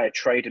our player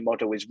trading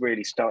model is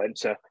really starting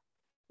to,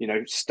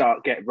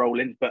 get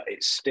rolling, but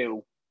it's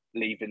still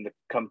leaving the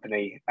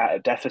company at a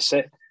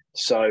deficit.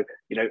 So,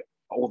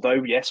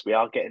 although yes, we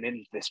are getting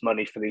in this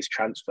money for these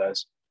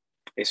transfers,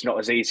 it's not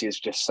as easy as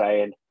just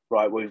saying,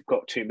 right, we've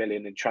got 2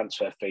 million in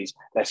transfer fees,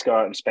 let's go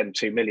out and spend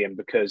 2 million,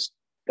 because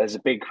there's a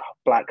big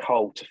black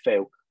hole to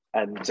fill.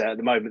 And at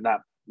the moment,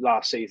 that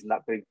last season,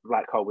 that big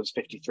black hole was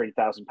 £53,000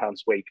 a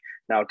week.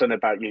 Now, I don't know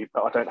about you,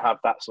 but I don't have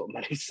that sort of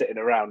money sitting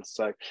around.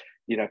 So,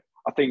 I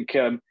think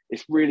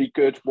it's really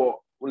good what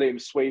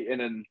Liam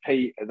Sweeting and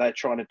Pete, they're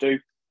trying to do.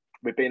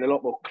 We're being a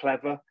lot more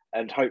clever,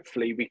 and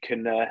hopefully we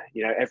can,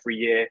 every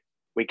year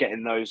we're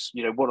getting those,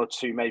 one or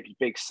two maybe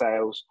big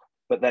sales,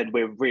 but then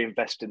we're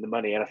reinvesting the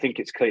money. And I think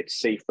it's clear to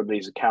see from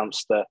these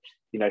accounts that,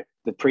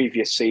 the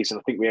previous season,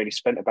 I think we only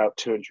spent about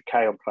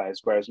 200k on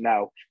players, whereas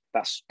now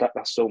that's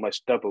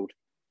almost doubled.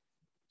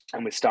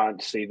 And we're starting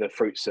to see the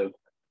fruits of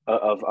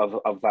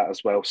that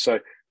as well. So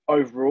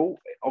overall,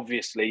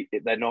 obviously,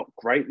 they're not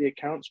great, the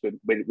accounts.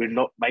 We're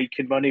not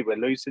making money, we're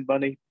losing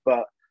money,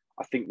 but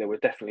I think that we're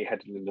definitely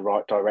heading in the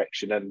right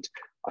direction. And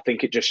I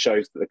think it just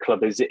shows that the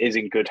club is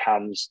in good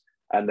hands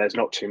and there's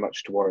not too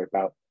much to worry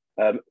about.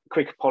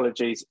 Quick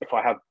apologies if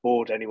I have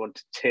bored anyone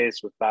to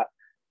tears with that,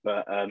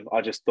 but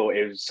I just thought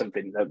it was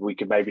something that we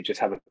could maybe just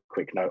have a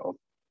quick note on.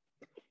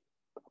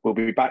 We'll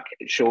be back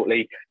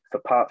shortly for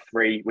part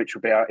 3, which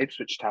will be our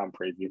Ipswich Town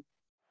preview.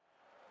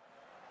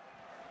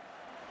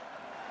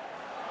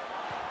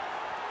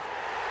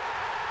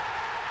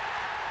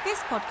 This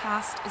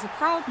podcast is a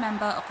proud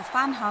member of the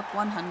FanHub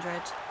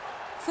 100.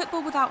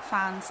 Football without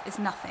fans is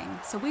nothing,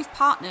 so we've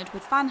partnered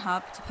with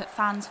FanHub to put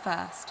fans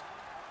first.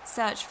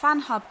 Search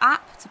FanHub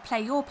app to play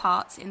your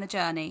part in the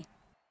journey.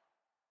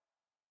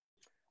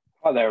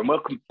 Hi there, and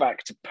welcome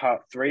back to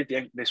part 3 of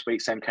this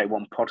week's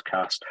MK1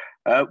 podcast.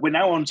 We're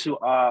now on to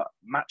our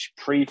match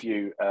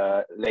preview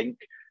link.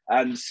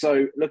 And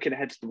so looking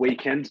ahead to the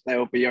weekend, there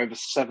will be over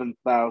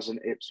 7,000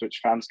 Ipswich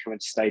fans coming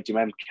to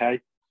Stadium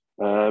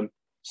MK.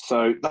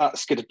 So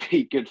that's going to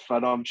be good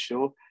fun, I'm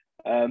sure.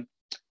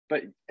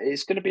 But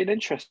it's going to be an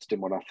interesting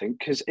one, I think,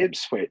 because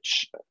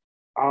Ipswich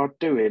are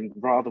doing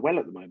rather well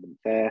at the moment.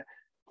 Their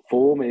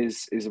form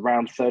is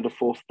around third or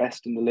fourth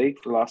best in the league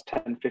for the last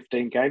 10,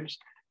 15 games.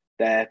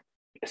 They're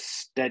a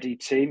steady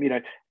team. You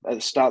know, at the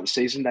start of the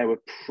season, they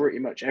were pretty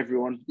much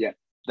everyone,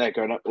 they're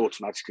going up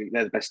automatically.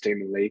 They're the best team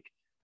in the league.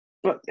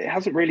 But it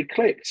hasn't really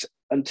clicked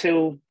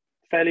until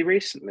fairly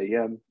recently.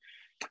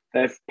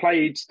 They've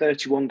played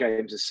 31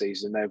 games this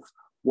season. They've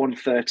won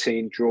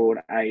 13, drawn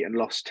 8 and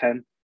lost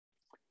 10.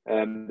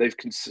 They've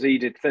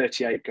conceded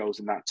 38 goals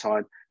in that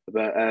time,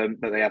 but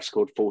they have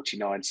scored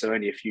 49. So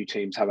only a few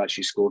teams have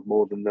actually scored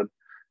more than them.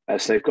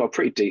 So they've got a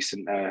pretty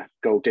decent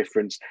goal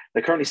difference.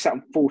 They're currently sat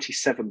on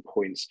 47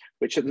 points,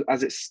 which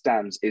as it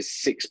stands is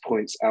 6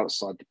 points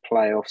outside the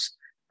playoffs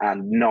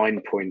and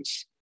 9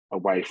 points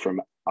away from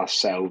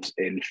ourselves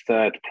in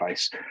third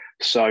place.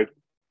 So,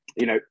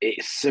 you know,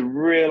 it's a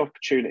real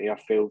opportunity, I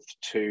feel,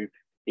 to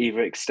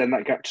either extend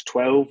that gap to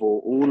 12 or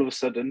all of a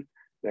sudden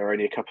they're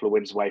only a couple of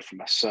wins away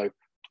from us. So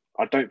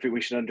I don't think we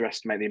should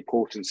underestimate the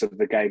importance of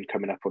the game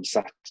coming up on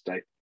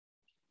Saturday.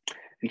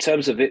 In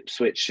terms of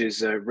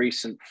Ipswich's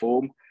recent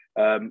form,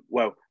 in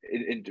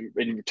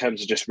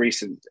terms of just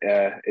recent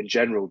in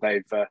general,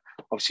 they've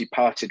obviously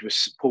parted with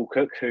Paul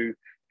Cook, who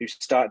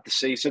started the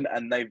season,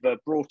 and they've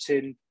brought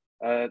in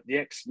the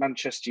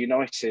ex-Manchester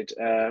United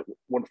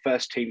one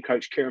first team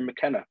coach Kieran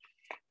McKenna,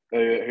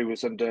 who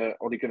was under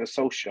Ole Gunnar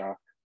Solskjaer.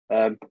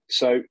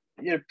 So,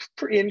 you know,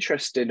 pretty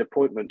interesting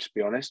appointment, to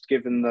be honest,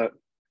 given that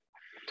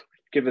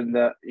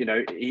you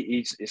know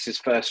it's his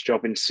first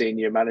job in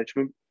senior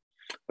management.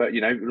 But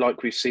you know,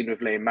 like we've seen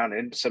with Liam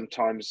Manning,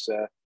 sometimes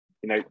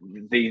you know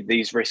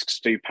these risks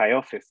do pay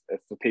off if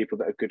the people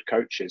that are good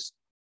coaches.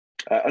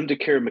 Under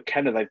Kieran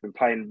McKenna, they've been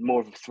playing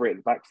more of a 3 at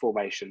the back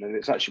formation, and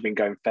it's actually been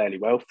going fairly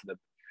well for them.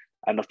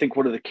 And I think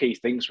one of the key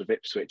things with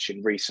Ipswich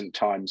in recent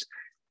times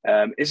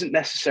isn't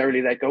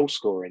necessarily their goal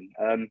scoring.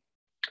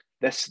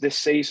 This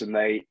season,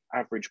 they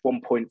average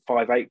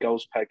 1.58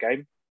 goals per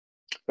game.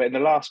 But in the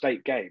last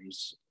 8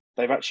 games,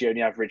 they've actually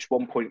only averaged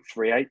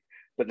 1.38.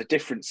 But the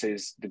difference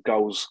is the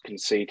goals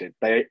conceded.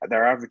 They've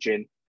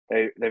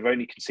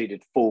only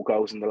conceded 4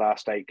 goals in the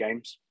last 8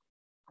 games.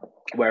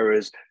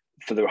 Whereas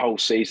for the whole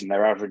season,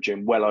 they're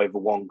averaging well over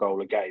 1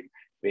 goal a game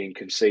being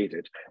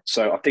conceded.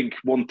 So I think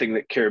one thing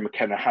that Kieran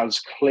McKenna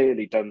has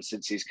clearly done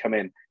since he's come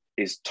in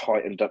is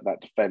tightened up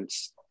that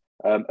defence.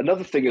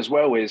 Another thing as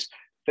well is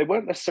they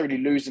weren't necessarily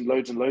losing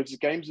loads and loads of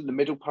games in the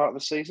middle part of the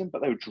season,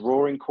 but they were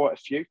drawing quite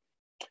a few.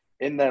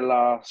 In their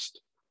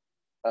last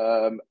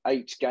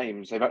 8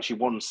 games, they've actually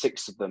won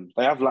 6 of them.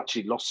 They have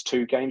actually lost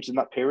 2 games in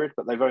that period,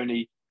 but they've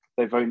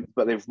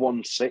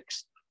won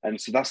 6,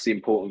 and so that's the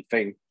important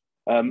thing.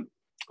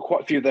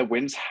 Quite a few of their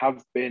wins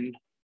have been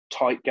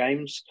tight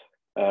games.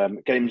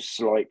 Games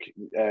like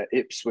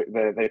Ipswich,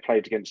 they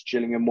played against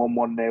Gillingham, won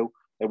 1-0.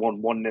 They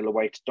won 1-0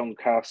 away to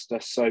Doncaster.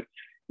 So, you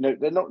know,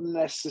 they're not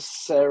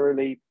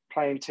necessarily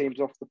playing teams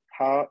off the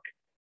park,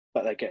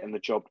 but they're getting the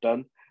job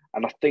done.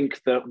 And I think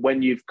that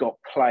when you've got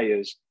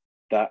players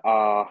that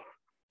are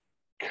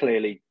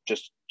clearly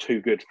just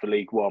too good for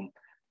League One,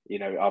 you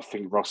know, I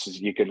think Ross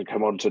you're going to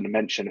come on to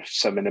mention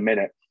some in a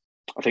minute.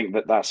 I think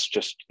that's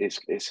just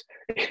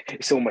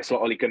it's almost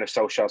like Ole Gunnar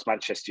Solskjaer's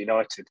Manchester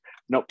United,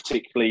 not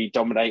particularly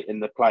dominating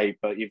the play,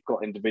 but you've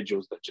got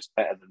individuals that are just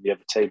better than the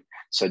other team,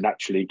 so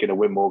naturally going to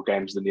win more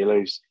games than you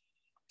lose.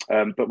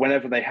 But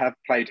whenever they have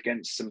played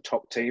against some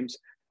top teams,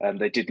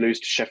 they did lose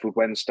to Sheffield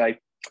Wednesday,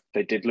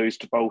 they did lose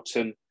to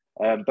Bolton,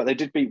 but they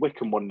did beat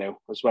Wycombe 1-0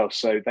 as well.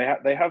 So they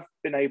have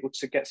been able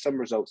to get some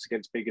results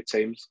against bigger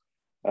teams,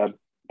 but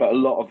a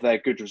lot of their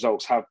good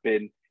results have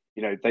been,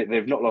 you know,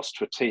 they've not lost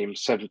to a team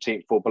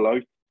 17th or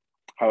below.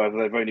 However,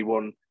 they've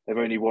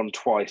only won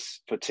twice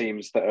for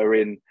teams that are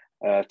in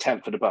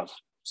 10th and above.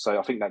 So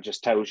I think that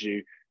just tells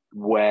you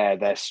where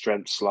their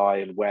strengths lie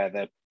and where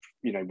their,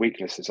 you know,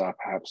 weaknesses are,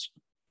 perhaps.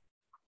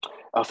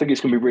 I think it's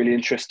going to be really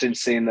interesting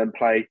seeing them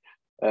play,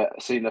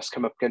 seeing us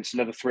come up against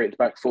another 3 at the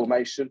back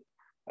formation.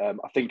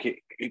 I think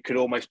it could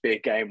almost be a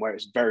game where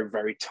it's very,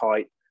 very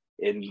tight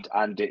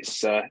and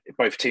it's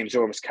both teams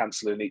are almost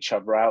cancelling each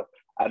other out.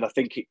 And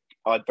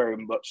I very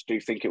much do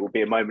think it will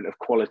be a moment of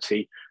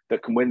quality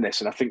that can win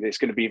this. And I think that it's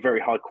going to be a very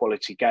high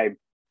quality game.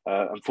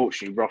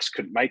 Unfortunately, Ross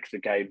couldn't make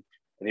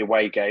the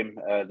away game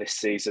this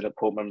season at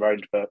Portman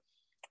Road. But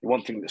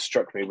one thing that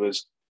struck me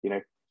was, you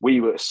know,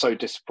 we were so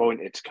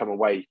disappointed to come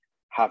away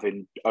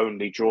having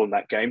only drawn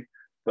that game.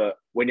 But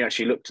when you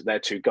actually looked at their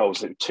 2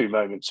 goals, they were 2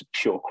 moments of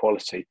pure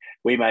quality.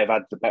 We may have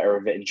had the better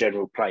of it in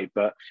general play,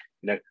 but,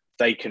 you know,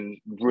 they can.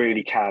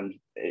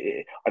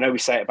 I know we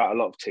say it about a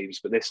lot of teams,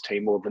 but this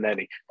team more than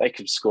any, they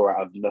can score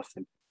out of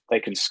nothing. They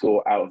can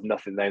score out of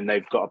nothing. Then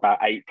they've got about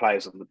 8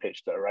 players on the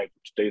pitch that are able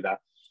to do that.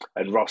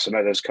 And Ross, I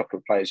know there's a couple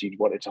of players you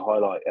wanted to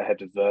highlight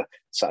ahead of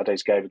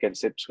Saturday's game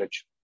against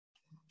Ipswich.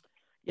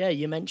 Yeah,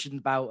 you mentioned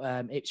about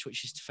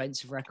Ipswich's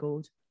defensive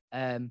record.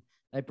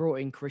 They brought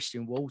in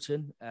Christian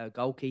Walton,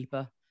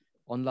 goalkeeper,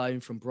 on loan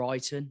from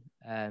Brighton.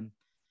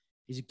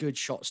 He's a good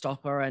shot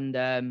stopper,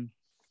 and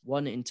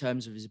one in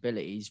terms of his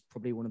ability, he's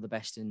probably one of the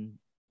best in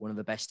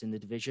the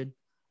division.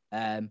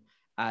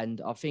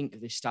 And I think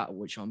this stat,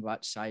 which I'm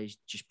about to say,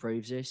 just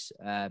proves this.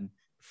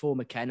 Before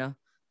McKenna,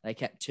 they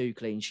kept 2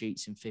 clean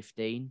sheets in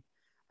 15,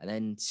 and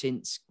then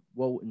since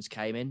Walton's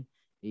came in,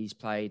 he's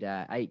played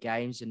 8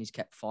 games and he's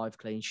kept 5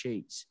 clean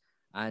sheets.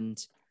 And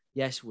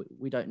yes,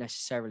 we don't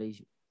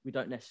necessarily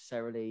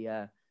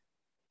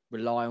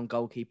rely on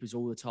goalkeepers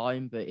all the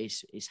time, but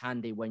it's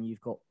handy when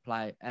you've got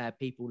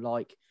people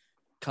like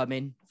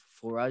coming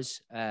for us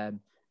and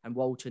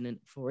Walton and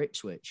for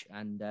Ipswich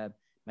and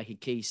making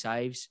key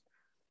saves.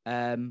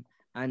 And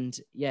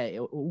yeah, it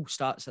all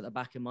starts at the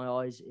back in my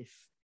eyes. If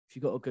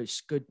you've got a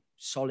good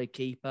solid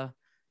keeper,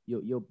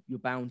 you're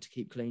bound to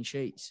keep clean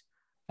sheets.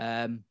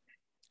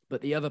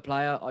 But the other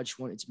player I just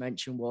wanted to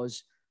mention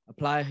was a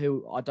player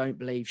who I don't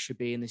believe should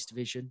be in this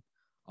division.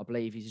 I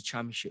believe he's a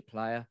championship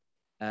player.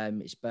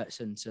 It's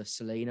Bertrand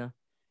Celina.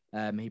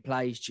 He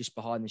plays just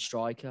behind the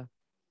striker.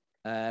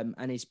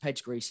 And his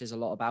pedigree says a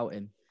lot about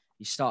him.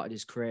 He started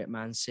his career at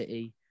Man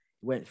City.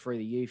 He went through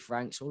the youth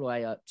ranks all the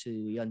way up to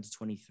the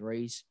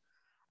under-23s.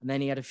 And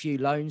then he had a few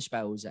loan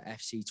spells at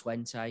FC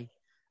Twente.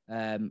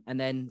 And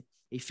then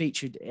he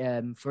featured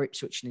for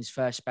Ipswich in his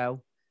first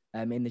spell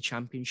in the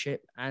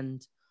Championship.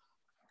 And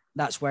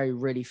that's where he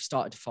really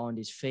started to find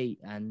his feet.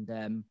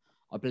 And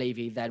I believe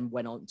he then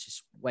went on to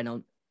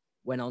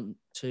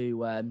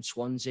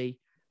Swansea,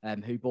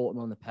 who bought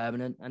him on the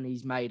permanent, and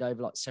he's made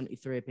over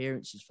 73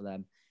 appearances for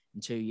them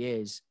in 2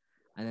 years.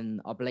 And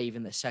then I believe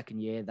in the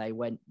second year they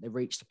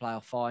reached the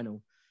playoff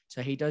final.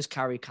 So he does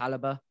carry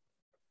caliber.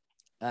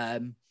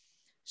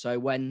 So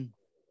when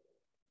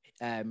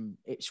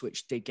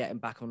Ipswich did get him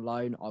back on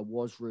loan, I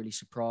was really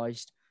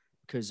surprised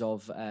because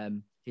of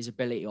his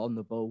ability on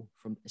the ball,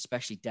 from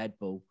especially dead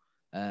ball.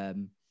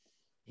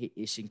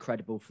 It's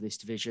incredible for this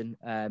division.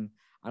 And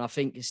I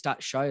think his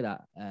stats show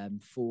that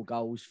 4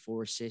 goals,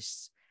 4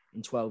 assists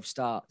in 12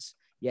 starts.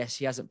 Yes,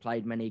 he hasn't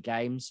played many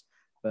games,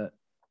 but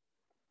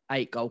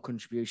 8 goal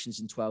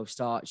contributions in 12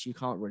 starts, you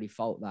can't really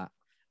fault that.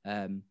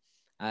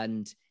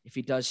 And if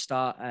he does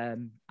start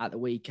at the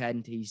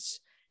weekend, he's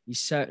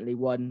certainly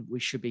one we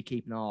should be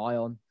keeping our eye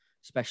on,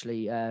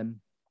 especially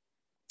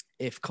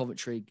if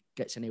Coventry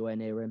gets anywhere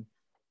near him.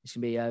 It's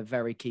going to be a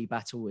very key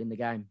battle in the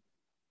game.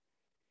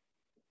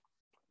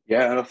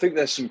 Yeah, and I think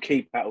there's some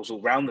key battles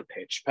all around the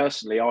pitch.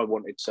 Personally, I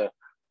wanted to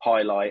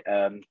highlight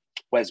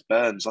Wes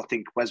Burns. I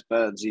think Wes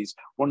Burns, he's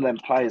one of them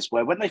players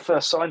where when they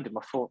first signed him,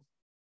 I thought,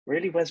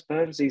 really, Wes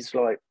Burns? He's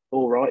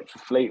all right for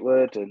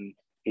Fleetwood and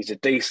he's a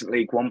decent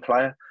League One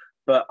player.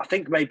 But I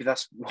think maybe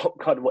that's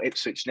what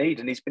Ipswich need,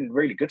 and he's been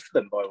really good for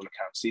them by all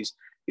accounts. He's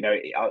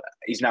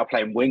now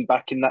playing wing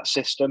back in that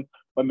system.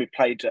 When we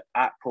played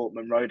at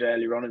Portman Road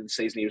earlier on in the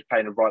season, he was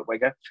playing a right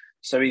winger.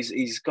 So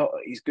he's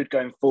good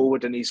going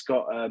forward, and he's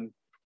got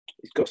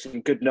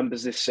some good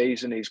numbers this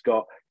season. He's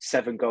got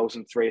 7 goals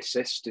and 3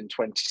 assists in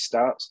 20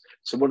 starts.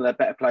 So one of their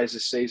better players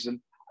this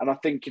season. And I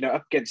think,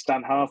 up against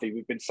Dan Harvey,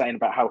 we've been saying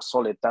about how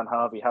solid Dan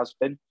Harvey has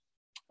been.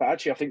 But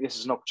actually, I think this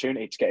is an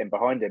opportunity to get in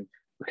behind him,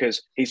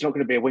 because he's not going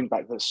to be a wing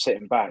back that's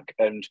sitting back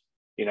and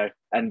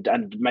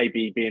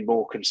maybe being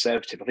more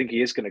conservative. I think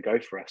he is going to go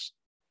for us.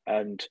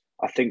 And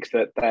I think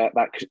that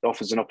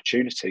offers an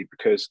opportunity,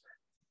 because,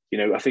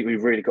 I think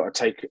we've really got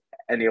to take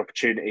any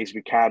opportunities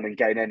we can and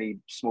gain any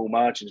small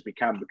margins we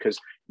can, because,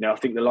 I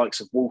think the likes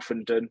of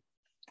Wolfenden,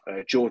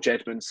 George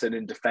Edmondson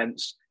in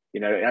defence,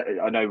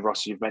 I know,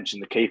 Ross, you've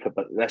mentioned the keeper,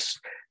 but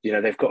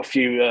they've got a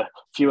few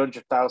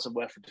 100,000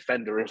 worth of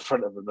defender in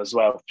front of them as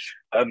well.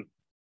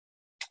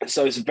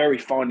 So it's a very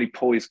finely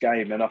poised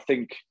game. And I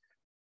think,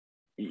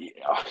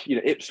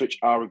 Ipswich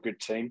are a good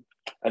team.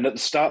 And at the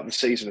start of the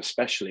season,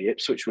 especially,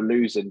 Ipswich were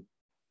losing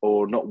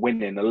or not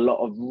winning a lot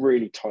of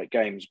really tight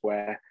games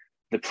where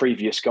the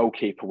previous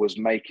goalkeeper was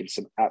making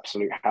some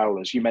absolute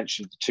howlers. You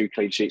mentioned the 2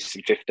 clean sheets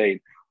in 15.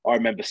 I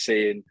remember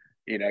seeing,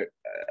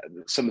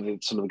 some of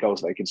the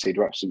goals that they conceded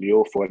were absolutely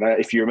awful. And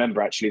if you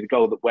remember, actually, the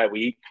goal where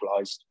we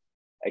equalised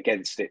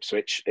against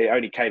Ipswich, it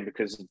only came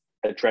because of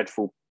a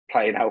dreadful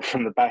playing out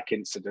from the back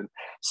incident.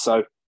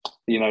 So,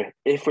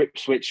 if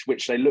Ipswich,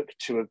 which they look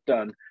to have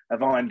done,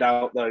 have ironed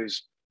out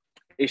those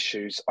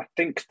issues, I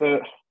think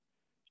that,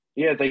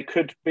 they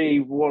could be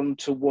one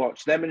to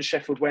watch. Them and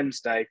Sheffield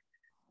Wednesday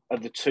are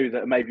the 2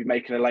 that are maybe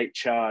making a late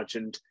charge,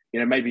 and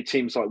maybe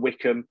teams like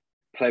Wickham,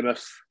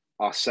 Plymouth,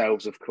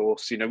 ourselves, of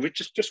course. We've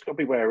just got to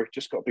be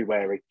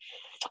wary.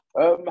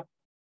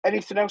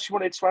 Anything else you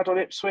wanted to add on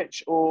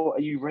Ipswich, or are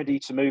you ready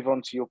to move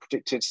on to your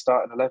predicted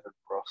starting 11,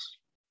 Ross?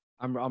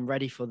 I'm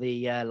ready for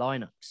the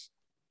lineups.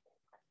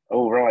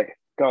 All right,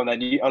 Go on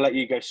then. I'll let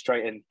you go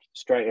straight in.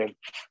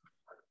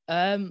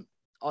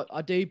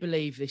 I do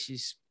believe this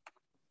is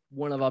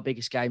one of our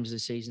biggest games of the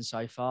season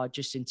so far,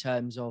 just in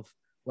terms of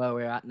where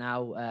we're at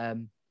now.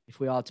 If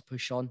we are to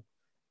push on,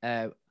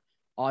 I'd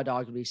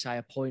arguably say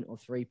a point or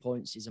 3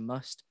 points is a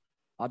must.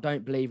 I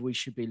don't believe we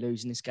should be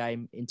losing this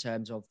game in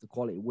terms of the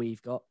quality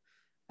we've got.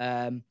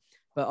 But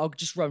I'll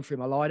just run through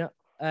my lineup.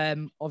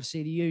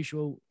 Obviously, the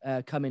usual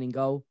coming in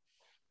goal.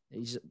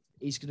 He's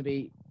going to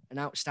be an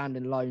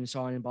outstanding loan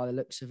signing by the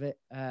looks of it.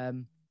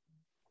 And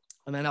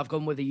then I've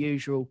gone with the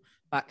usual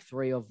back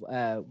three of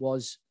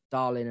was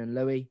Darling and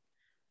Louis.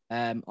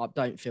 I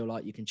don't feel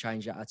like you can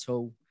change that at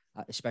all,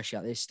 especially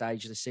at this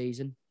stage of the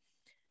season.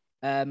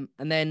 And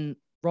then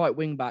right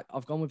wing back,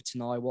 I've gone with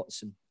Tanai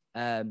Watson.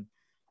 I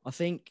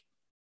think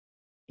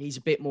he's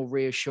a bit more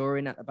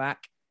reassuring at the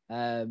back.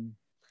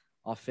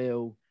 I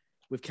feel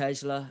with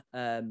Kessler,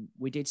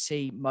 we did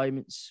see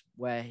moments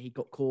where he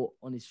got caught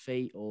on his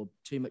feet or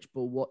too much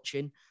ball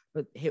watching,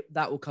 but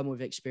that will come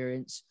with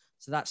experience.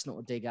 So that's not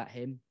a dig at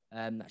him.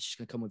 That's just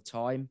going to come with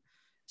time.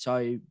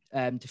 So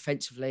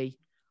defensively,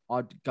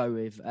 I'd go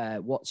with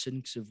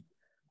Watson because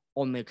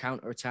on the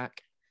counter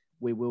attack,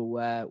 we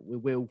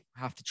will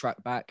have to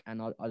track back,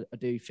 and I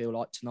do feel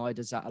like Tanai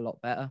does that a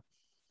lot better.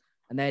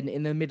 And then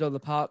in the middle of the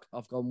park,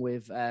 I've gone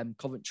with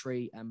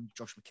Coventry and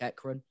Josh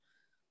McEachran.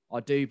 I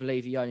do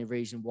believe the only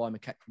reason why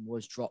McEachran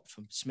was dropped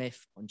from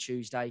Smith on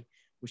Tuesday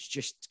was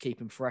just to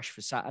keep him fresh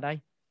for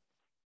Saturday.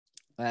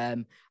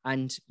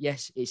 And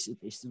yes, it's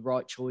the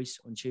right choice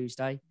on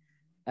Tuesday.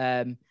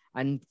 And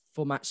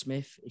for Matt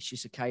Smith, it's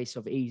just a case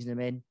of easing him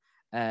in,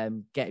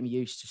 getting him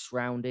used to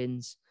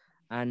surroundings,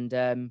 and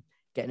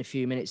getting a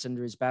few minutes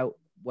under his belt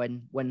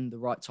when the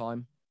right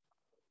time.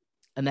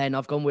 And then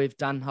I've gone with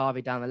Dan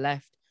Harvey down the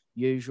left,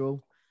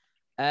 usual.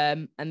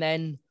 And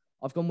then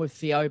I've gone with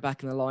Theo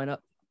back in the lineup.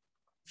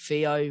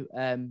 Theo,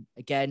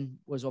 again,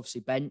 was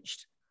obviously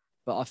benched,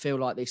 but I feel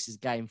like this is a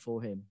game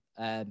for him.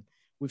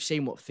 We've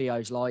seen what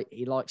Theo's like.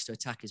 He likes to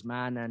attack his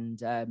man,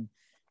 and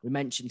we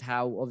mentioned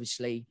how,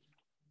 obviously,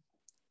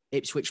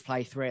 Ipswich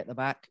play three at the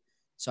back,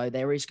 so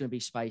there is going to be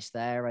space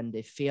there, and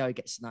if Theo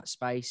gets in that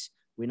space,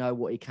 we know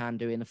what he can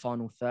do in the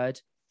final third.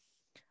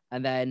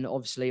 And then,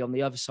 obviously, on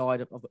the other side,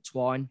 I've got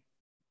Twine.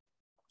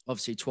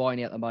 Obviously,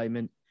 Twiney at the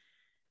moment,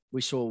 we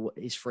saw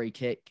his free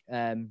kick,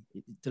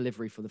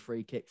 delivery for the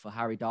free kick for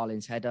Harry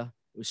Darling's header.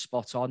 It was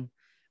spot on.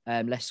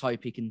 Let's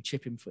hope he can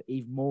chip him for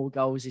even more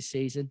goals this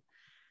season.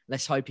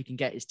 Let's hope he can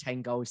get his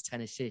 10 goals,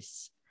 10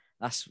 assists.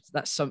 That's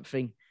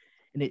something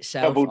in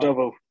itself.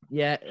 Double.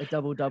 Yeah, a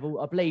double.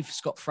 I believe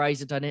Scott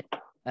Fraser done it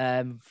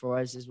for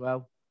us as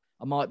well.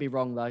 I might be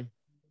wrong, though.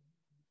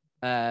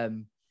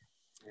 And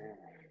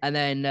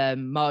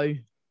then Mo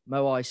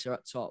Isa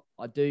up top.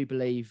 I do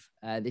believe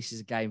this is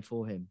a game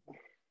for him.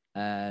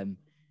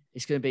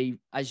 It's going to be,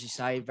 as you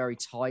say, very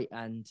tight.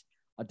 And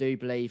I do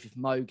believe if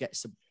Mo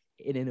gets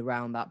in and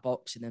around that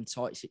box in them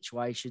tight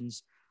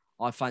situations,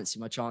 I fancy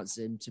my chances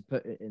of him to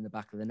put it in the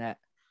back of the net.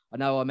 I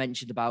know I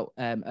mentioned about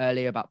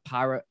earlier about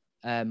Parrott,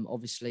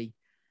 obviously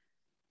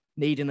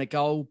needing a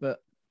goal, but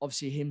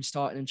obviously him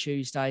starting on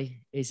Tuesday,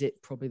 is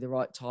it probably the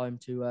right time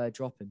to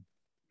drop him?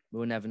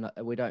 We'll never know.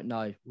 We don't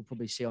know. We'll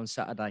probably see on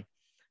Saturday.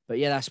 But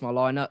yeah, that's my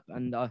lineup,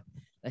 and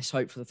let's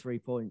hope for the 3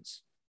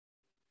 points.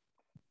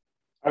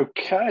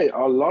 Okay,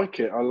 I like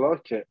it.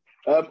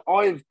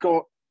 I've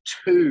got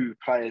two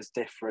players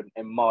different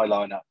in my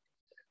lineup.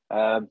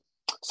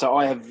 So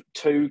I have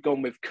two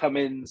gone with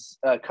Cummins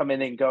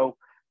in goal,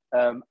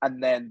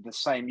 and then the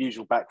same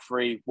usual back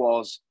three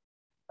was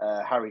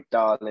Harry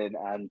Darling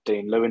and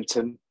Dean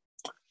Lewington.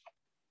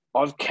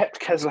 I've kept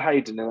Kessler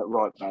Hayden in at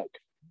right back.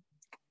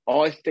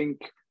 I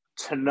think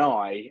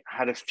Tanai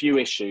had a few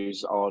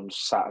issues on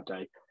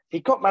Saturday. He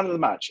got man of the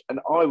match,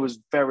 and I was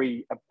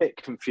a bit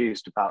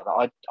confused about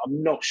that.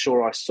 I'm not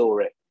sure I saw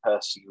it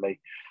personally.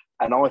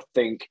 And I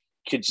think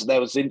there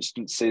was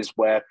instances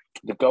where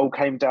the goal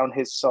came down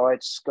his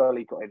side.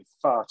 Scully got in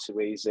far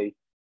too easy.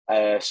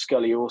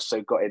 Scully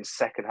also got in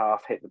second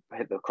half, hit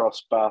the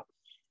crossbar.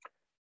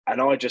 And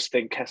I just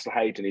think Kessler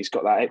Hayden, he's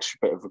got that extra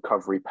bit of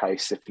recovery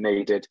pace if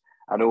needed.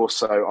 And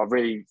also, I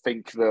really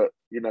think that,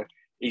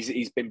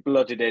 he's been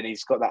blooded in.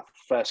 He's got that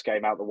first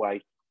game out of the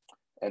way.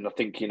 And I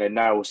think,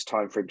 now it's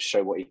time for him to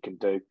show what he can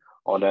do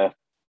on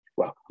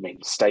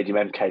Stadium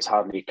MK is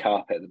hardly a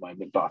carpet at the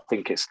moment, but I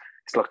think it's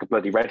like a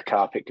bloody red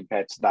carpet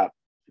compared to that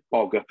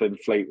bog up in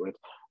Fleetwood.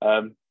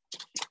 And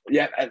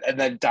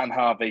then Dan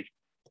Harvey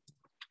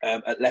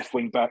at left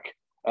wing back.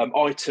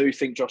 I too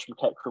think Josh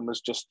McEachran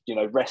was just,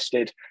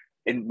 rested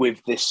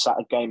with this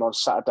game on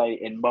Saturday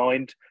in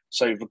mind.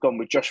 So we've gone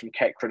with Josh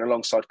McEachran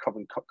alongside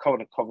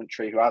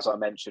Coventry, who, as I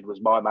mentioned,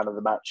 was my man of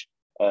the match.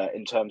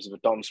 In terms of a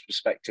Don's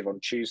perspective on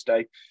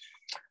Tuesday.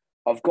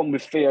 I've gone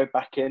with Theo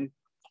back in.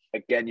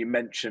 Again, you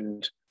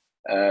mentioned,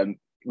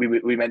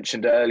 we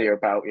mentioned earlier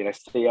about,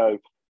 Theo,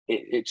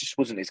 it just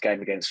wasn't his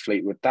game against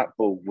Fleetwood. That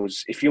ball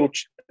was,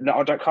 can't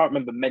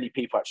remember many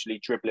people actually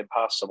dribbling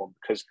past someone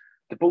because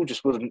the ball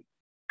just wasn't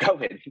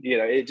going,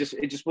 it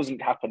just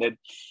wasn't happening.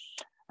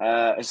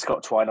 and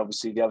Scott Twine,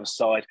 obviously, the other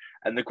side.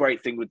 And the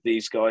great thing with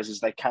these guys is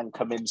they can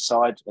come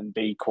inside and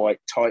be quite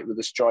tight with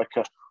the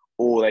striker,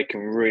 or they can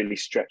really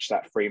stretch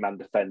that three-man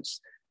defence.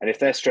 And if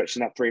they're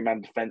stretching that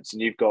three-man defence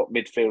and you've got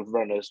midfield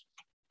runners,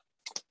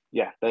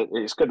 yeah,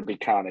 it's going to be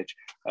carnage.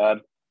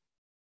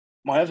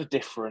 My other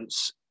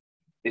difference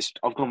is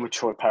I've gone with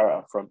Troy Parrott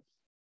up front.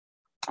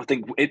 I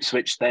think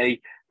Ipswich,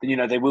 they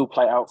will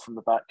play out from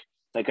the back.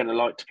 They're going to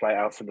like to play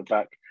out from the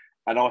back.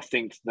 And I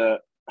think that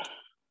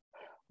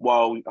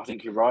while I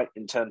think you're right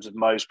in terms of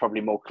Mo's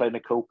probably more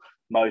clinical,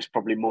 Mo's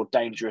probably more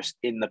dangerous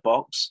in the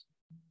box,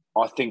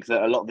 I think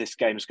that a lot of this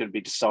game is going to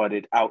be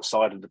decided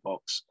outside of the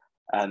box.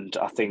 And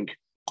I think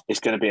it's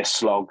going to be a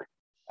slog.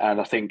 And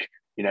I think,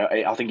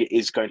 I think it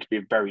is going to be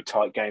a very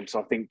tight game. So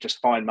I think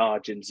just fine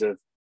margins of,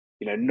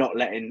 not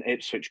letting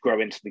Ipswich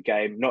grow into the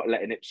game, not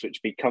letting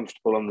Ipswich be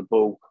comfortable on the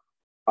ball.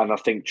 And I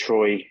think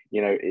Troy,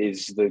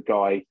 is the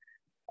guy.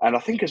 And I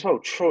think as well,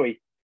 Troy,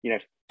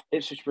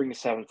 Ipswich bring the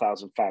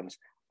 7,000 fans.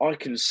 I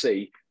can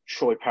see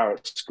Troy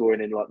Parrott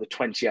scoring in like the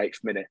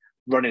 28th minute,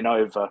 running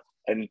over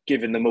and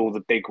giving them all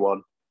the big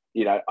one.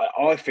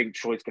 I think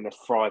Troy's going to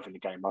thrive in a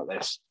game like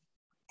this.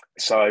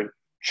 So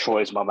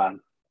Troy's my man.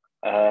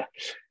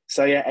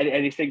 So yeah,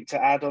 anything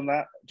to add on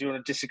that? Do you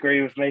want to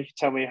disagree with me?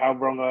 Tell me how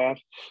wrong I am.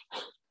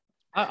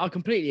 I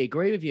completely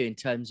agree with you in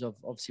terms of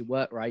obviously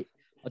work rate.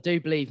 I do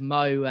believe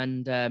Mo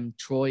and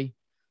Troy,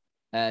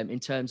 in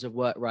terms of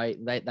work rate,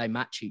 they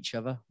match each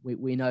other.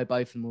 We know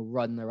both of them will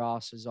run their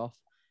asses off.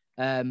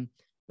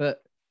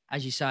 But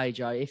as you say,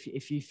 Joe,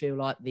 if you feel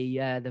like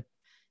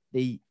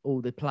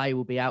all the play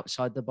will be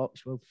outside the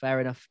box, well,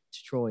 fair enough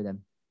to Troy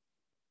then.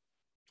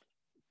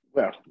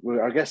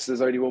 Well, I guess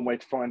there's only one way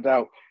to find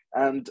out.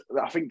 And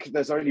I think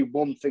there's only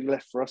one thing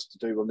left for us to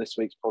do on this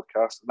week's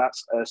podcast, and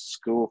that's a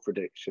score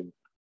prediction.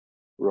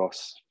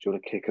 Ross, do you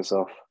want to kick us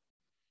off?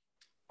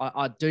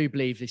 I do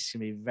believe this is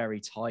going to be a very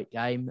tight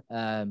game.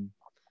 I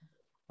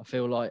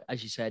feel like,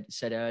 as you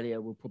said earlier,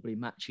 we'll probably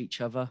match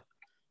each other.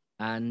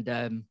 And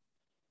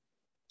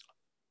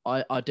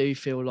I do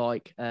feel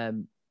like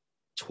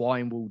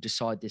Twine will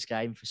decide this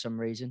game for some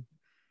reason.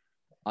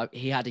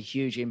 He had a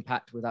huge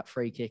impact with that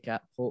free kick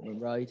at Portman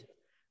Road.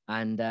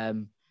 And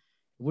it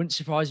wouldn't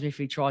surprise me if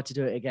he tried to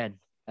do it again.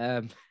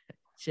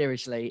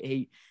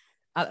 Seriously,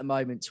 at the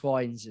moment,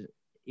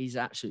 he's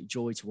an absolute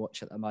joy to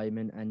watch at the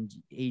moment. And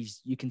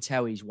you can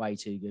tell he's way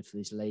too good for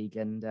this league.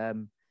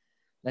 And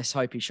let's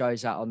hope he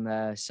shows that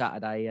on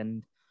Saturday.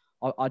 And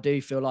I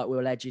do feel like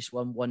we'll edge this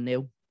one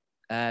 1-0.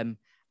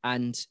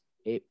 And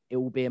it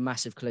will be a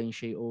massive clean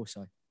sheet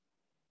also.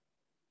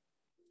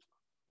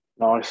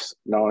 Nice.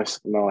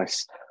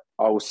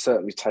 I will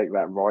certainly take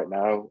that right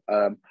now.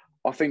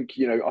 I think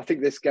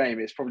this game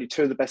is probably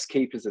two of the best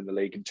keepers in the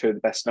league and two of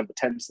the best number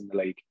 10s in the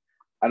league.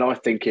 And I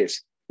think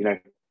it's,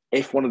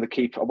 if one of the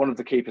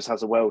keepers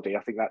has a worldie,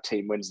 I think that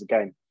team wins the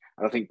game.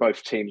 And I think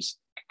both teams'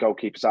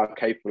 goalkeepers are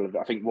capable of it.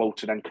 I think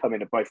Walton and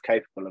Cumming are both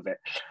capable of it.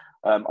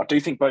 I do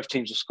think both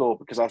teams will score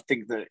because I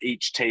think that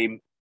each team,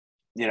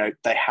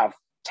 they have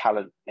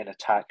talent in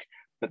attack.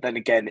 But then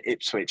again,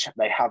 Ipswich,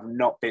 they have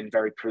not been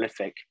very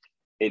prolific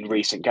in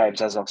recent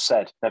games. As I've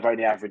said, they've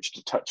only averaged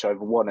a touch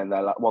over one and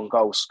they're one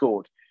goal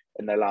scored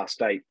in their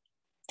last 8.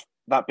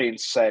 That being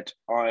said,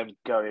 I'm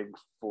going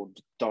for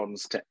the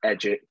Dons to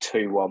edge it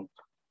 2-1,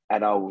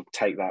 and I will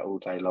take that all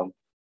day long.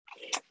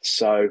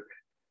 So,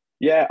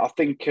 yeah, I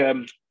think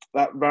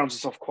that rounds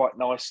us off quite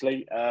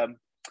nicely. I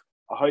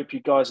hope you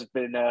guys have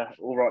been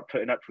all right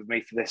putting up with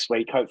me for this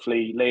week.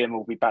 Hopefully, Liam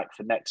will be back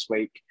for next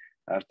week.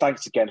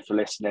 Thanks again for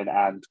listening,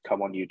 and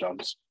come on, you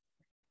Dons.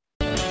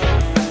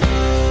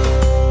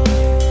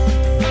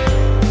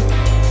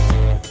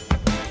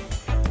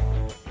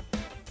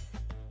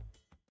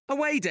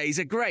 Away days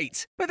are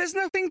great, but there's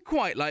nothing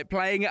quite like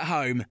playing at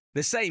home.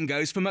 The same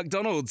goes for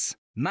McDonald's.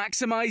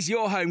 Maximise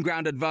your home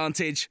ground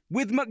advantage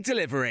with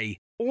McDelivery.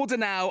 Order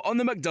now on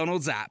the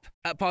McDonald's app.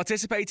 At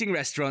participating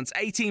restaurants,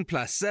 18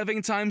 plus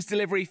serving times,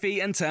 delivery fee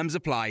and terms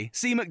apply.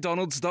 See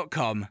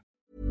mcdonalds.com.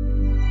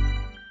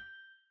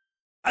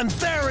 And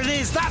there it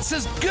is, that's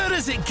as good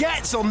as it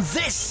gets on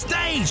this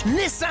stage.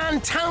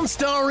 Nissan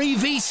Townstar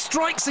EV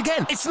strikes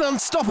again. It's an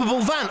unstoppable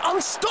van,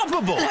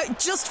 unstoppable. Look,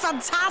 just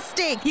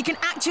fantastic. You can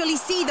actually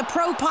see the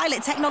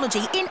ProPilot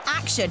technology in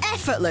action.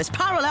 Effortless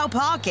parallel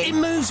parking. It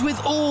moves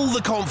with all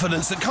the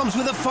confidence that comes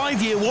with a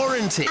 5-year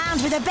warranty.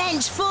 And with a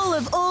bench full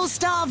of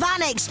all-star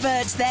van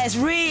experts, there's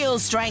real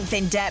strength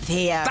in depth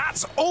here.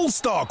 That's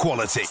all-star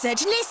quality.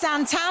 Search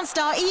Nissan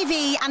Townstar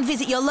EV and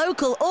visit your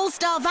local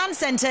all-star van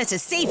centre to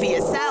see for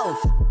yourself.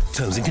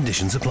 Terms and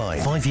conditions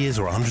apply. 5 years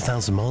or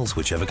 100,000 miles,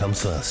 whichever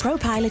comes first.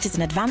 ProPilot is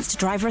an advanced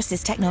driver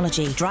assist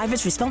technology.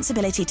 Driver's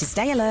responsibility to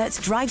stay alert,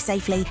 drive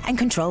safely, and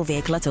control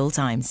vehicle at all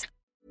times.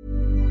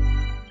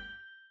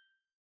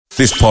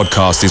 This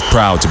podcast is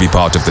proud to be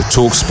part of the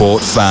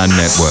TalkSport Fan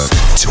Network.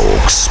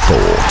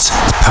 TalkSport.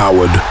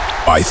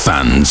 Powered by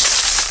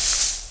fans.